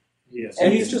do. Yes.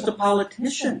 And he's just a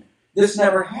politician. This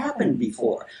never happened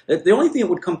before. The only thing that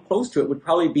would come close to it would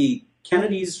probably be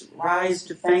Kennedy's rise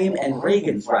to fame and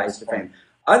Reagan's rise to fame.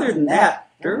 Other than that,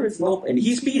 there is no... And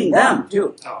he's beating them,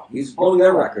 too. He's blowing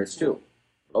their records, too.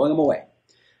 Blowing them away.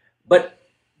 But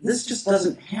this just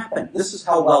doesn't happen. This is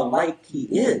how well-liked he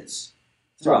is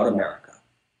throughout America.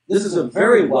 This is a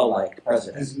very well-liked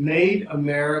president. Has made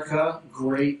America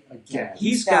great again.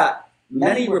 He's got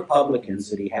many Republicans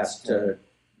that he has to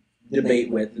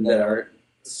debate with and that are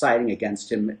siding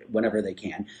against him whenever they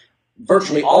can.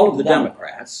 Virtually all of the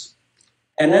Democrats.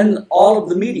 And then all of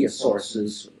the media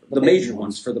sources, the major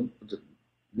ones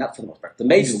not for the most part, the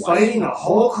major ones. He's fighting a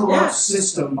whole corrupt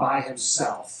system by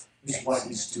himself is what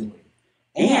he's doing.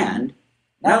 And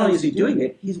not only is he doing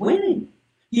it, he's winning.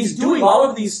 He's doing all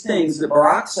of these things that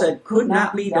Barack said could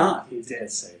not be done. He did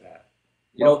say that.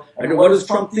 You know, and what does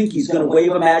Trump think? He's going to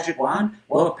wave a magic wand?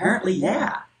 Well, apparently,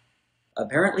 yeah.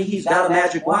 Apparently, he's got a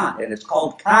magic wand, and it's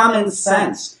called common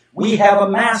sense. We have a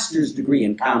master's degree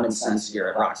in common sense here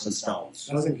at Rocks and Stones.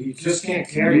 You just can't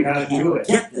carry how to do it.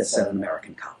 You can't get this at an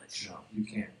American college. No, you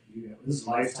can't. This is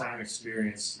lifetime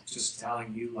experience, just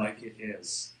telling you like it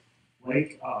is.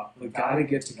 Wake up. We got to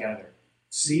get together.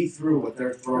 See through what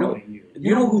they're throwing you.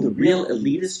 You know who the real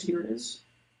elitist here is?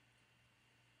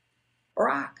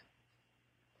 Barack.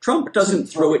 Trump doesn't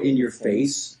throw it in your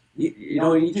face. You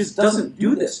know, he just doesn't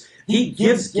do this. He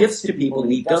gives gifts to people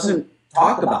and he doesn't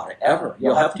talk about it ever.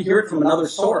 You'll have to hear it from another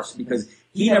source because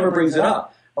he never brings it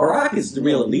up. Barack is the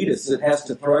real elitist that has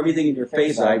to throw everything in your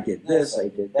face. I did this, I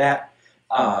did that.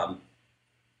 I'm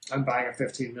buying a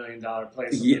 $15 million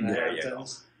place in the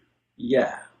Hamptons.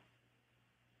 Yeah.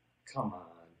 Come on,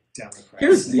 Democrats.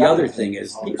 Here's the other thing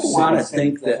is people want to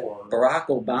think that Barack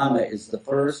Obama is the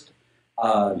first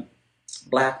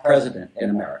black president in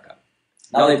America.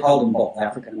 Now they've called him both,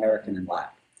 African American and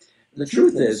black. The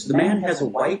truth is, the man has a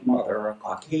white mother or a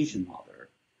Caucasian mother.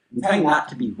 I'm trying not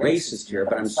to be racist here,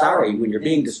 but I'm sorry, when you're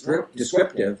being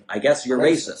descriptive, I guess you're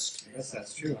racist. I guess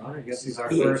that's true, huh? I guess he's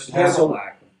our first He has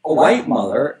black. A white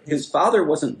mother. His father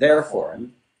wasn't there for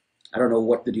him. I don't know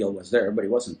what the deal was there, but he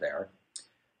wasn't there.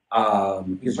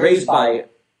 He was raised by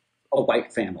a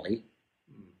white family.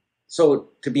 So,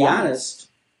 to be honest,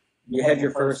 you had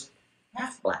your first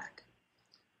half-black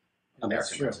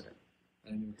American president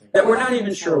that we're not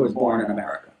even sure was born in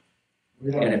America.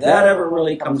 And if that ever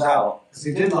really comes out... Because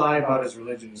he did lie about his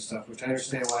religion and stuff, which I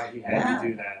understand why he had to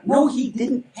do that. No, he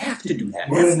didn't have to do that.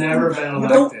 He would have never been elected.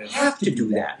 You don't have to do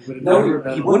that.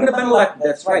 He wouldn't have been elected,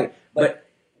 that's right. But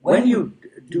when you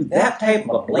do that type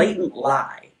of a blatant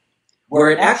lie, where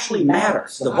it actually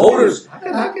matters, the voters... How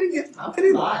could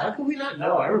he lie? How could we not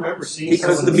know? I remember seeing...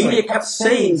 Because the media kept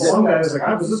saying that... Some guy was like,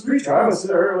 I was this preacher, I was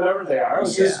there, whatever they are. I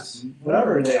was just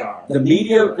whatever they are. The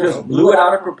media just blew it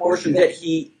out of proportion that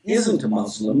he isn't a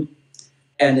Muslim,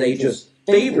 and they just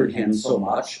favored him so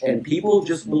much, and people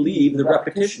just believe the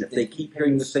repetition. If they keep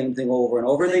hearing the same thing over and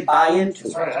over, they buy into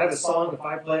it. That's right. I have a song, if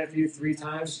I play it for you 3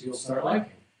 times, you'll start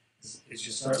liking it. It's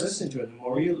just start listening to it. The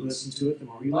more you listen to it, the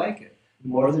more you like it. The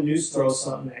more the news throws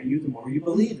something at you, the more you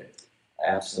believe it.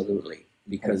 Absolutely.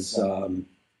 Because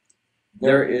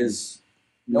there is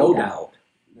no doubt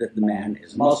that the man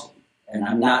is Muslim. And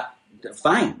I'm not...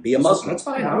 Fine, be a Muslim. That's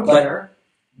fine, I don't care.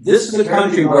 This is a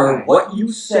country where what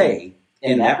you say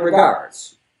in that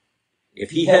regards, if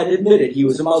he had admitted he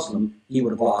was a Muslim, he would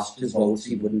have lost his votes,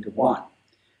 he wouldn't have won.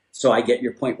 So I get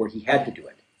your point where he had to do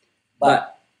it.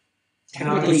 But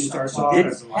technically, he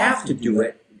didn't have to do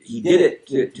it. He did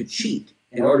it to cheat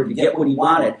in order to get what he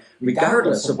wanted,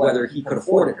 regardless of whether he could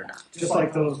afford it or not. Just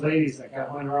like those ladies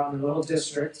that went around the little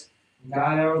district and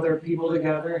got all their people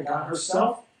together and got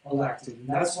herself elected. And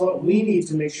that's what we need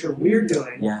to make sure we're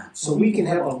doing Yeah. so we can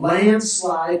have a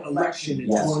landslide election in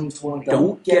 2020.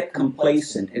 Don't get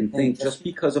complacent and think just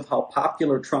because of how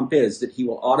popular Trump is that he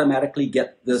will automatically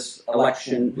get this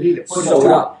election sewed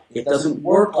up. It doesn't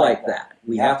work like that.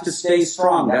 We have to stay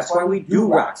strong. That's why we do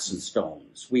rocks and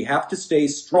stones. We have to stay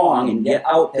strong and get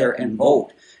out there and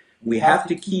vote. We have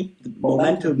to keep the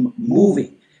momentum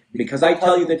moving. Because I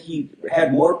tell you that he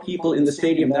had more people in the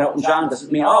stadium than Elton John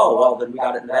doesn't mean, oh, well, then we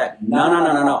got it in the bag.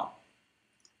 No.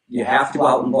 You have to go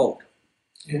out and vote.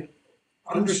 And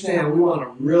understand, we want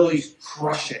to really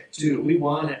crush it, too. We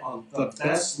want it on the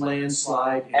best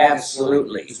landslide in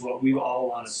Absolutely. history is what we all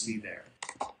want to see there.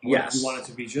 Yes. We want it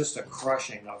to be just a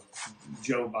crushing of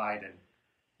Joe Biden.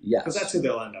 Yes. Because that's who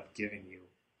they'll end up giving you.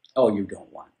 Oh, you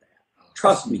don't want that.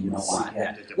 Trust me, you don't want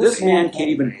that. This man can't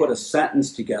even put a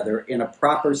sentence together in a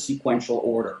proper sequential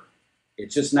order.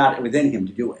 It's just not within him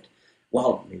to do it.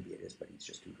 Well, maybe it is, but he's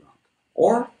just too drunk.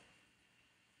 Or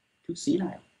too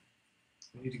senile.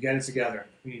 We need to get it together.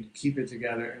 We need to keep it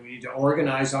together. And we need to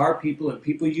organize our people and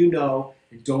people you know.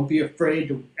 And don't be afraid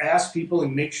to ask people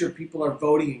and make sure people are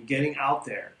voting and getting out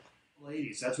there.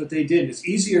 Ladies, that's what they did. It's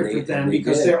easier for them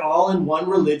because they're all in one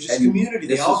religious community.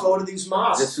 They all go to these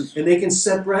mosques and they can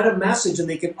spread a message and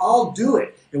they can all do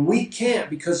it. And we can't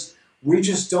because we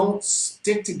just don't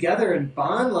stick together and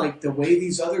bond like the way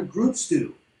these other groups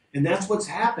do. And that's what's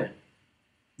happened.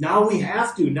 Now we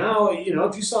have to. Now, you know,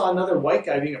 if you saw another white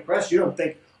guy being oppressed, you don't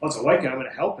think, oh, it's a white guy, I'm going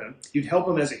to help him. You'd help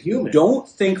him as a human. Don't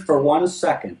think for 1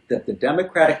 second that the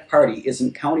Democratic Party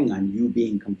isn't counting on you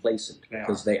being complacent,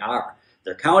 because they are.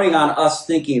 They're counting on us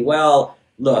thinking, well,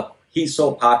 look, he's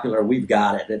so popular, we've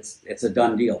got it. It's a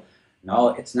done deal. No,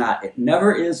 it's not. It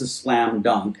never is a slam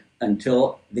dunk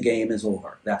until the game is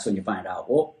over. That's when you find out,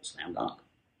 oh, slam dunk.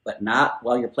 But not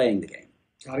while you're playing the game.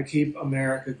 Got to keep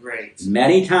America great.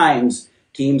 Many times,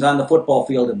 teams on the football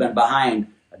field have been behind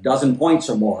a dozen points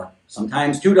or more,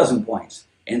 sometimes 24 points,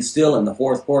 and still in the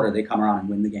fourth quarter they come around and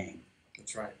win the game.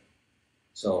 That's right.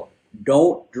 So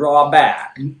don't draw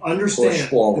back. Understand, push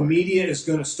forward. The media is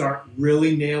going to start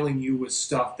really nailing you with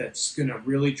stuff that's going to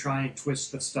really try and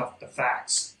twist the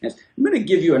facts. Yes. I'm going to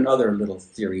give you another little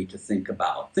theory to think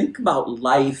about. Think about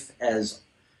life as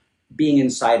being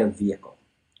inside a vehicle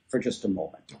for just a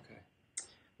moment.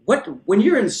 Okay. When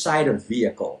you're inside a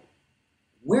vehicle,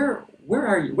 where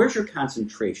are you? Where's your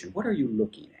concentration? What are you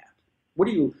looking at? What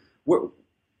do you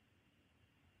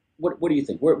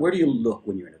think? Where do you look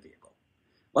when you're in a vehicle?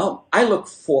 Well, I look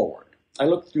forward. I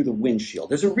look through the windshield.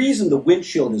 There's a reason the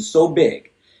windshield is so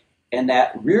big and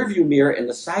that rear view mirror and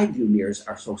the side view mirrors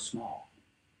are so small.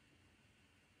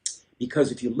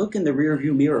 Because if you look in the rear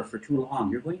view mirror for too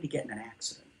long, you're going to get in an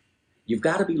accident. You've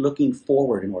got to be looking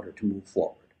forward in order to move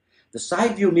forward. The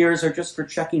side view mirrors are just for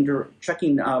checking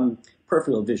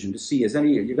peripheral vision to see you're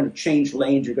going to change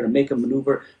lanes, you're going to make a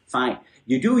maneuver, fine.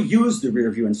 You do use the rear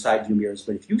view and side view mirrors,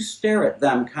 but if you stare at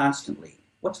them constantly,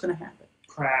 what's going to happen?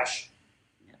 Crash.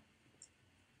 Yeah.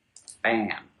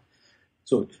 Bam.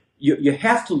 So you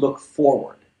have to look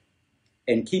forward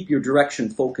and keep your direction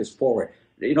focused forward.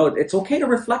 You know, it's okay to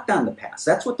reflect on the past.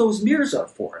 That's what those mirrors are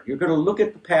for. You're going to look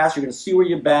at the past, you're going to see where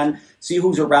you've been, see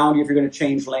who's around you if you're going to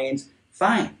change lanes,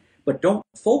 fine. But don't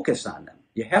focus on them.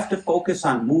 You have to focus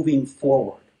on moving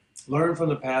forward. Learn from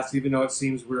the past, even though it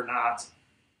seems we're not.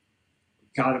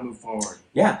 Got to move forward.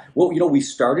 Yeah. Well, you know, we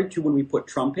started to when we put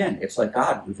Trump in. It's like,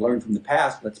 God, we've learned from the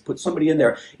past. Let's put somebody in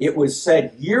there. It was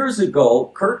said years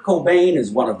ago, Kurt Cobain is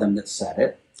one of them that said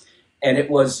it. And it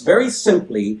was very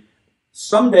simply,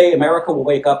 someday America will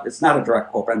wake up. It's not a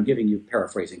direct quote, but I'm giving you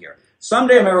paraphrasing here.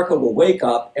 Someday America will wake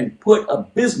up and put a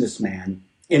businessman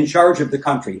in charge of the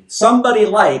country. Somebody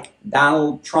like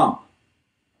Donald Trump,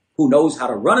 who knows how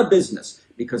to run a business,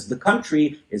 because the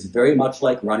country is very much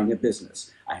like running a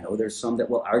business. I know there's some that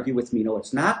will argue with me, no,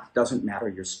 it's not. Doesn't matter,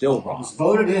 you're still wrong. Just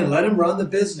vote it in. Let him run the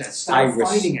business. Stop I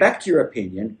fighting respect your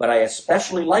opinion, but I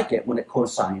especially like it when it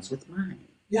coincides with mine.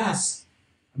 Yes.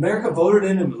 America voted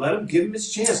in him. Let him give him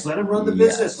his chance. Let him run the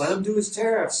business. Let him do his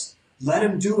tariffs. Let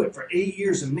him do it for 8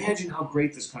 years. Imagine how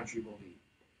great this country will be.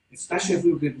 Especially if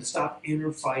we could stop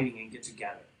inner fighting and get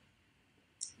together.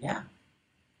 Yeah.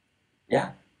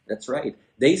 Yeah, that's right.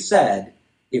 They said,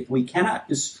 if we cannot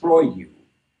destroy you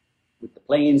with the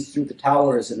planes through the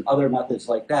towers and other methods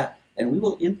like that, then we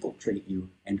will infiltrate you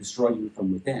and destroy you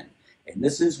from within. And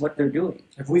this is what they're doing.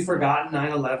 Have we forgotten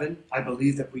 9/11? I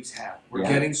believe that we have. We're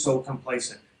getting so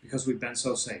complacent because we've been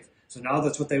so safe. So now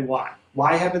that's what they want.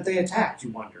 Why haven't they attacked, you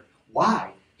wonder?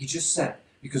 Why? He just said it.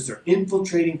 Because they're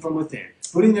infiltrating from within,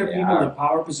 putting their people in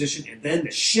power position, and then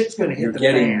the shit's going to hit the fan.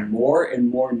 You're getting more and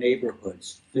more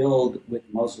neighborhoods filled with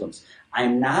Muslims.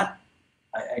 I'm not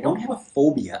I don't have a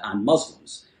phobia on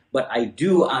Muslims, but I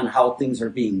do on how things are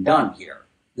being done here.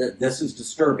 This is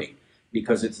disturbing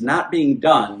because it's not being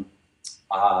done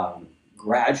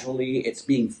gradually. It's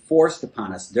being forced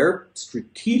upon us. They're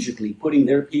strategically putting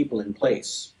their people in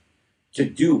place to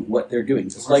do what they're doing.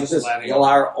 Just like this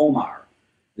Ilar Omar,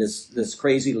 this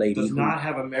crazy lady does not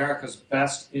have America's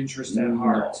best interest at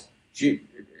heart.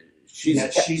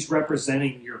 She's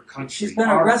representing your country. She's been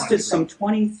arrested some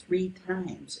 23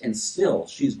 times, and still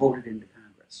she's voted into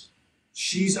Congress.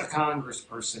 She's a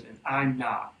congressperson, and I'm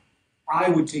not. I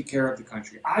would take care of the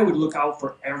country. I would look out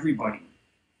for everybody.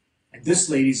 And this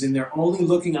lady's in there only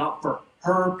looking out for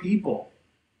her people.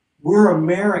 We're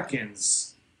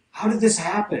Americans. How did this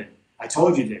happen? I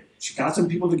told you that. She got some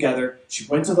people together. She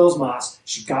went to those mosques.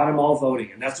 She got them all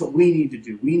voting. And that's what we need to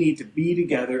do. We need to be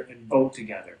together and vote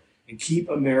together and keep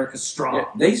America strong. Yeah,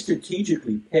 they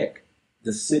strategically pick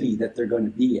the city that they're going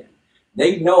to be in.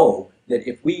 They know that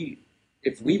if we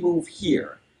move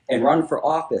here and run for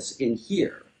office in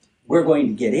here, we're going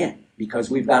to get in because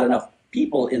we've got enough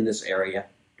people in this area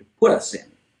to put us in.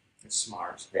 It's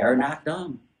smart. They're not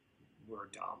dumb. We're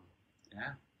dumb.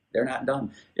 Yeah, they're not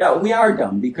dumb. Yeah, we are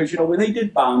dumb because, when they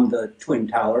did bomb the Twin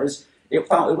Towers, it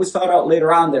was found out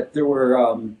later on that there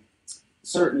were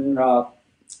certain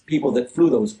people that flew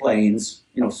those planes.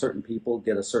 Certain people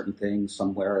did a certain thing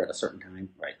somewhere at a certain time.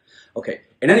 Right. Okay.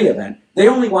 In any event, they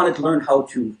only wanted to learn how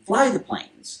to fly the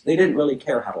planes. They didn't really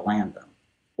care how to land them.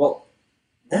 Well,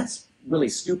 that's really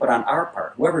stupid on our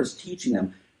part. Whoever's teaching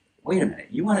them, wait a minute,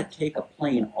 you want to take a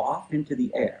plane off into the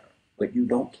air, but you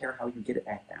don't care how you get it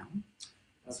back down?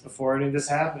 That's before any of this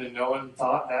happened, and no one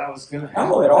thought that was going to happen.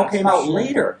 No, it all came out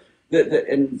later.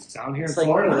 And down here in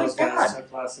Florida, those guys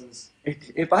took lessons.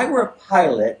 If I were a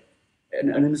pilot,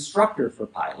 an instructor for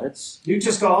pilots, you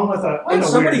just go home with and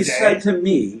somebody said to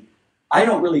me, I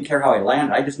don't really care how I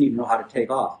land, I just need to know how to take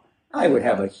off, I would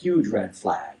have a huge red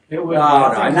flag. No,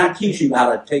 I'm not teaching you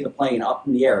how to take a plane up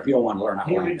in the air if you don't want to learn how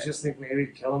to land it. He would just think maybe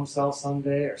he'd kill himself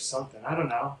someday or something. I don't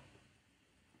know.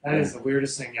 That is the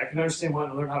weirdest thing. I can understand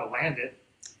wanting to learn how to land it.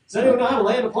 Does anyone know how to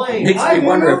land a plane? It makes me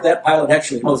wonder if that pilot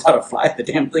actually knows how to fly the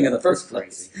damn thing in the first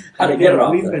place. How to get it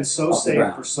off. We've been so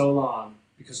safe for so long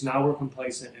because now we're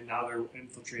complacent and now they're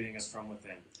infiltrating us from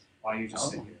within. Why you just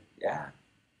sit here? Yeah.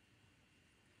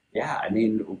 Yeah, I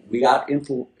mean, we got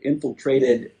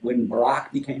infiltrated when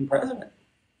Barack became president.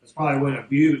 That's probably when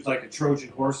abuse like a Trojan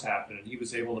horse happened, and he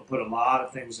was able to put a lot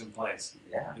of things in place.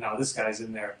 Yeah. And now this guy's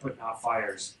in there putting out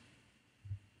fires.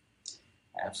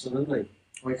 Absolutely.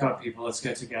 Wake up, people. Let's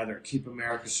get together. Keep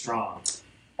America strong.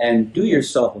 And do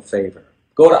yourself a favor.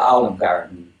 Go to Olive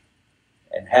Garden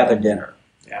and have a dinner.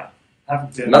 Yeah. Have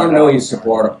a dinner. Let them know you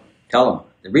support them. Tell them.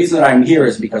 The reason that I'm here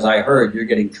is because I heard you're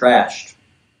getting trashed.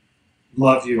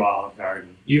 Love you, Olive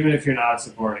Garden. Even if you're not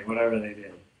supporting whatever they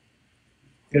do.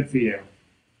 Good for you.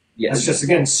 Yes. That's just,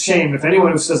 again, shame. If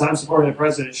anyone who says I'm supporting the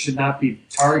president should not be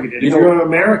targeted. If you're an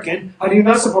American, how do you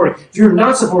not support it? If you're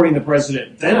not supporting the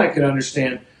president, then I can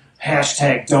understand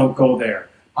hashtag don't go there.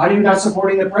 How are you not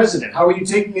supporting the president? How are you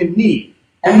taking a knee?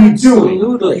 What are you doing?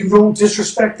 You don't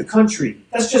disrespect the country.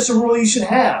 That's just a rule you should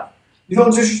have. You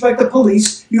don't disrespect the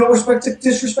police. You don't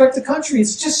disrespect the country.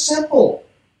 It's just simple.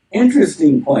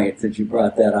 Interesting point that you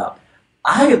brought that up.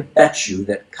 I bet you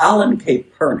that Colin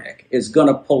Kaepernick is going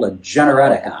to pull a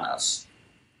generatic on us.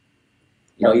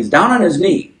 He's down on his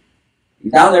knee.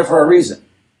 He's down there for a reason.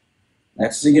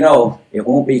 Next thing you know, it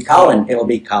won't be Colin, it'll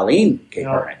be Colleen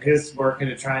Kaepernick. His working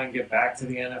to try and get back to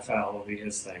the NFL will be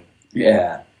his thing.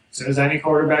 Yeah. As soon as any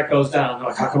quarterback goes down, they're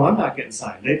like, how come I'm not getting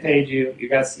signed? They paid you. You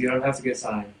don't have to get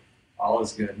signed. All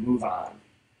is good. Move on.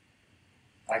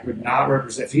 I could not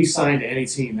represent. If he signed any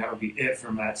team, that would be it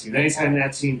from that team. Anytime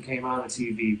that team came on the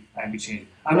TV, I'd be changing.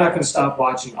 I'm not going to stop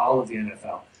watching all of the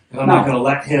NFL. I'm not going to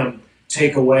let him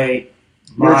take away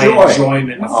my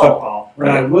enjoyment of football. But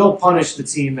I will punish the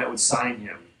team that would sign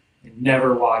him and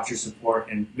never watch or support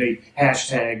and make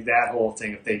hashtag that whole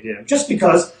thing if they did. Just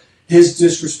because his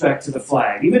disrespect to the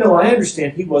flag. Even though I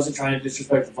understand he wasn't trying to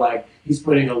disrespect the flag, he's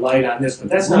putting a light on this. But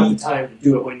that's not the time to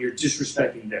do it when you're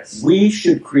disrespecting this. We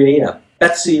should create a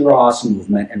Betsy Ross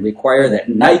movement and require that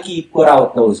Nike put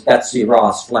out those Betsy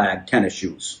Ross flag tennis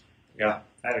shoes. Yeah,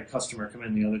 I had a customer come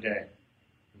in the other day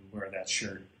and wear that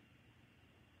shirt.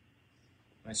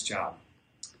 Nice job.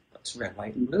 It's red,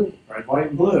 white, and blue. Red, white,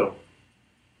 and blue.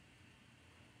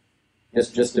 It's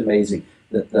just amazing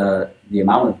that the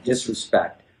amount of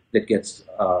disrespect that gets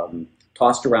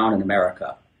tossed around in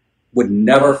America would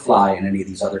never fly in any of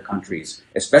these other countries,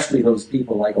 especially those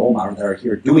people like Omar that are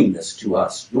here doing this to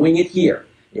us, doing it here.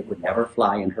 It would never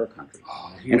fly in her country.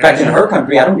 Oh, in fact, in her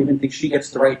country, I don't even think she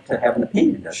gets the right to have an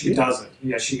opinion, does she? She doesn't.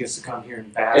 Yeah, she gets to come here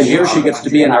and bash. And here she gets to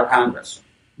be in our Congress.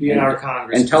 Be in our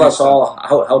Congress. And tell us all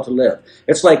how to live.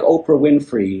 It's like Oprah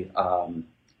Winfrey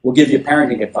will give you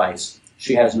parenting advice.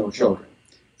 She has no children.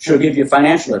 She'll give you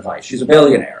financial advice. She's a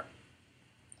billionaire.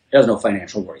 She has no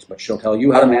financial worries, but she'll tell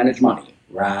you how to manage money.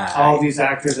 Right. All these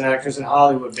actors and actresses in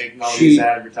Hollywood making all these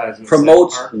advertisements.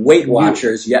 Promotes Weight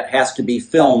Watchers, yet has to be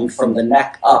filmed from the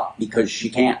neck up because she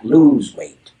can't lose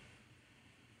weight.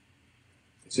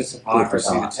 It's just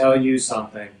hypocrisy to tell you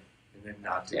something and then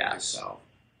not do it yourself.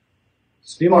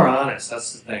 Just be more honest.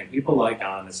 That's the thing. People like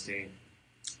honesty.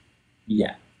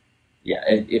 Yeah. Yeah.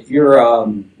 If you're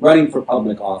running for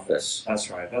public office. That's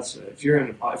right. That's if you're in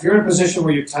a position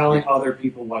where you're telling other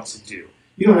people what to do.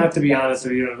 You don't have to be honest,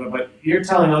 but you're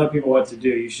telling other people what to do.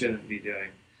 You shouldn't be doing.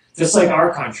 Just like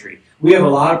our country, we have a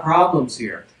lot of problems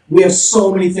here. We have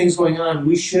so many things going on.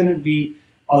 We shouldn't be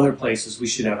other places. We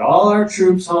should have all our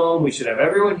troops home. We should have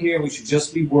everyone here. We should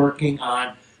just be working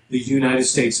on the United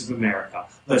States of America.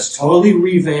 Let's totally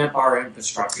revamp our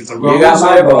infrastructure. The roads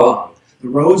are wrong. The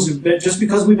roads have been, just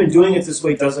because we've been doing it this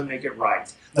way doesn't make it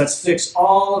right. Let's fix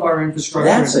all of our infrastructure.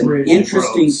 That's and an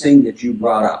interesting thing that you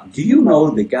brought up. Do you know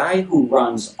the guy who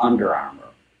runs Under Armour,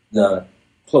 the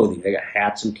clothing? They got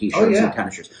hats and T-shirts and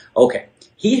tennis shirts. Okay.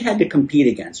 He had to compete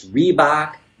against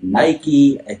Reebok,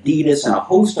 Nike, Adidas, and a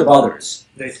host of others.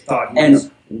 They thought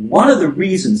one of the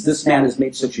reasons this man has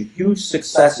made such a huge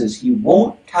success is he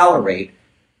won't tolerate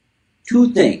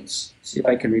two things. See if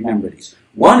I can remember these.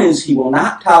 One is he will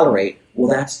not tolerate, well,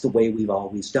 that's the way we've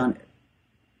always done it.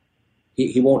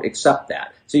 He won't accept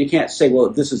that. So you can't say, well,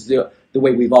 this is the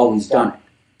way we've always done it.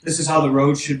 This is how the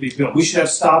road should be built. We should have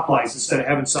stoplights instead of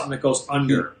having something that goes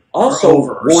under also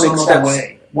or over or some other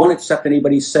way. Won't accept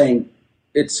anybody saying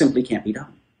it simply can't be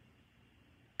done.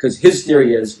 Because his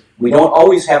theory is we don't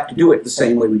always have to do it the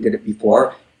same way we did it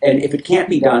before. And if it can't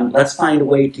be done, let's find a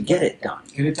way to get it done.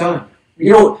 Get it done.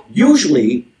 You know,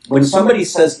 usually when somebody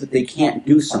says that they can't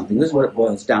do something, this is what it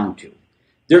boils down to.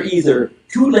 They're either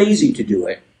too lazy to do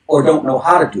it or don't know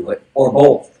how to do it, or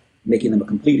both, making them a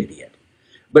complete idiot.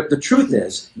 But the truth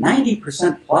is,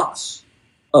 90% plus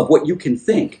of what you can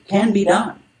think can be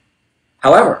done.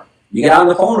 However, you get on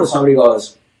the phone with somebody who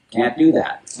goes, can't do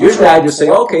that. Usually I just say,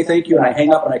 okay, thank you, and I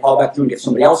hang up and I call back through and get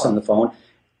somebody else on the phone.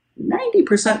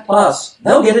 90% plus,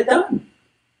 they'll get it done.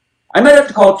 I might have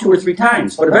to call 2 or 3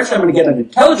 times, but eventually I'm going to get an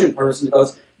intelligent person that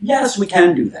goes, yes, we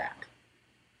can do that.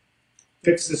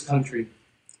 Fix this country.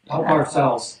 Help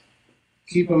ourselves.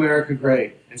 Keep America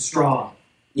great and strong.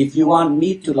 If you want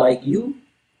me to like you,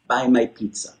 buy my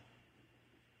pizza.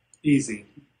 Easy.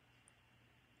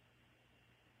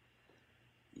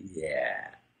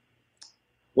 Yeah.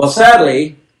 Well,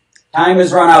 sadly, time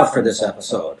has run out for this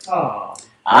episode. Oh.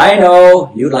 I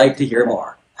know you'd like to hear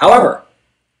more. However,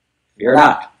 fear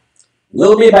not.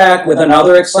 We'll be back with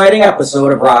another exciting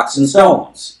episode of Rocks and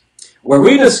Stones, where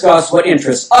we discuss what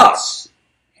interests us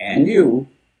and you.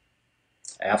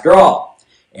 After all,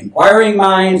 inquiring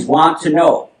minds want to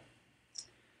know.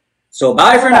 So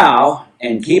bye for now,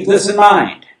 and keep this in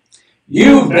mind.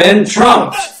 You've been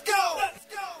trumped!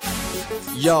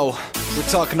 Yo, we're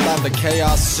talking about the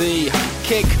KRC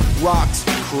Kick Rocks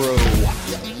crew.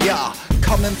 Yeah,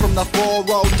 coming from the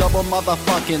 4-0 double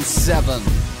motherfucking 7.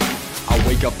 I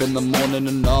wake up in the morning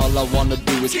and all I wanna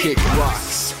do is kick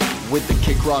rocks with the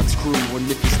Kick Rocks crew. And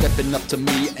if you're stepping up to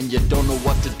me and you don't know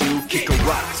what to do, kick a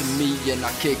rock to me and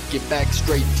I kick it back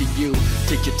straight to you.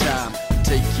 Take your time,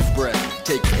 take your breath,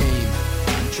 take aim,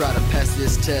 and try to pass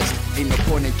this test. Ain't no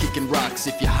point in kicking rocks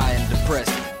if you're high and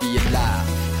depressed. Be alive,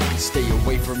 stay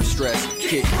away from stress.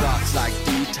 Kick rocks like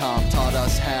D-Tom taught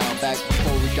us how. Back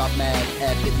before we got mad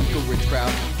at the Eagle Ridge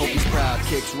crowd. Hope he's proud,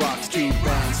 kicks rocks, 2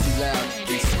 bands too loud.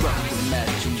 They strut the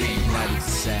match and they united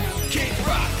sound. Kick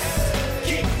rocks,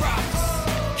 kick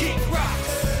rocks, kick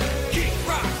rocks, kick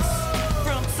rocks.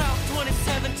 From South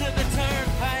 27 to the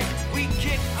Turnpike, we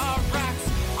kick our rocks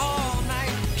all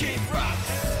night. Kick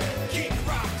rocks, kick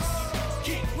rocks,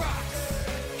 kick rocks,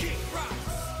 kick rocks.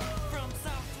 From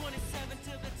South 27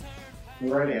 to the Turnpike.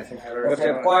 You ready? I think I Let's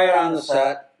have quiet on the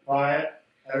set. Quiet.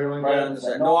 Everyone Quiet good? on the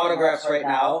set. No autographs right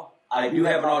now. I do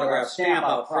have an autograph stamp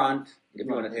out front. If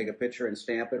you want to take a picture and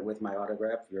stamp it with my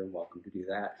autograph, you're welcome to do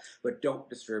that. But don't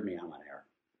disturb me, I'm on air.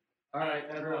 All right,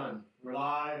 everyone. We're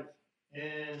live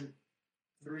in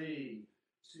 3,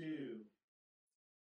 2...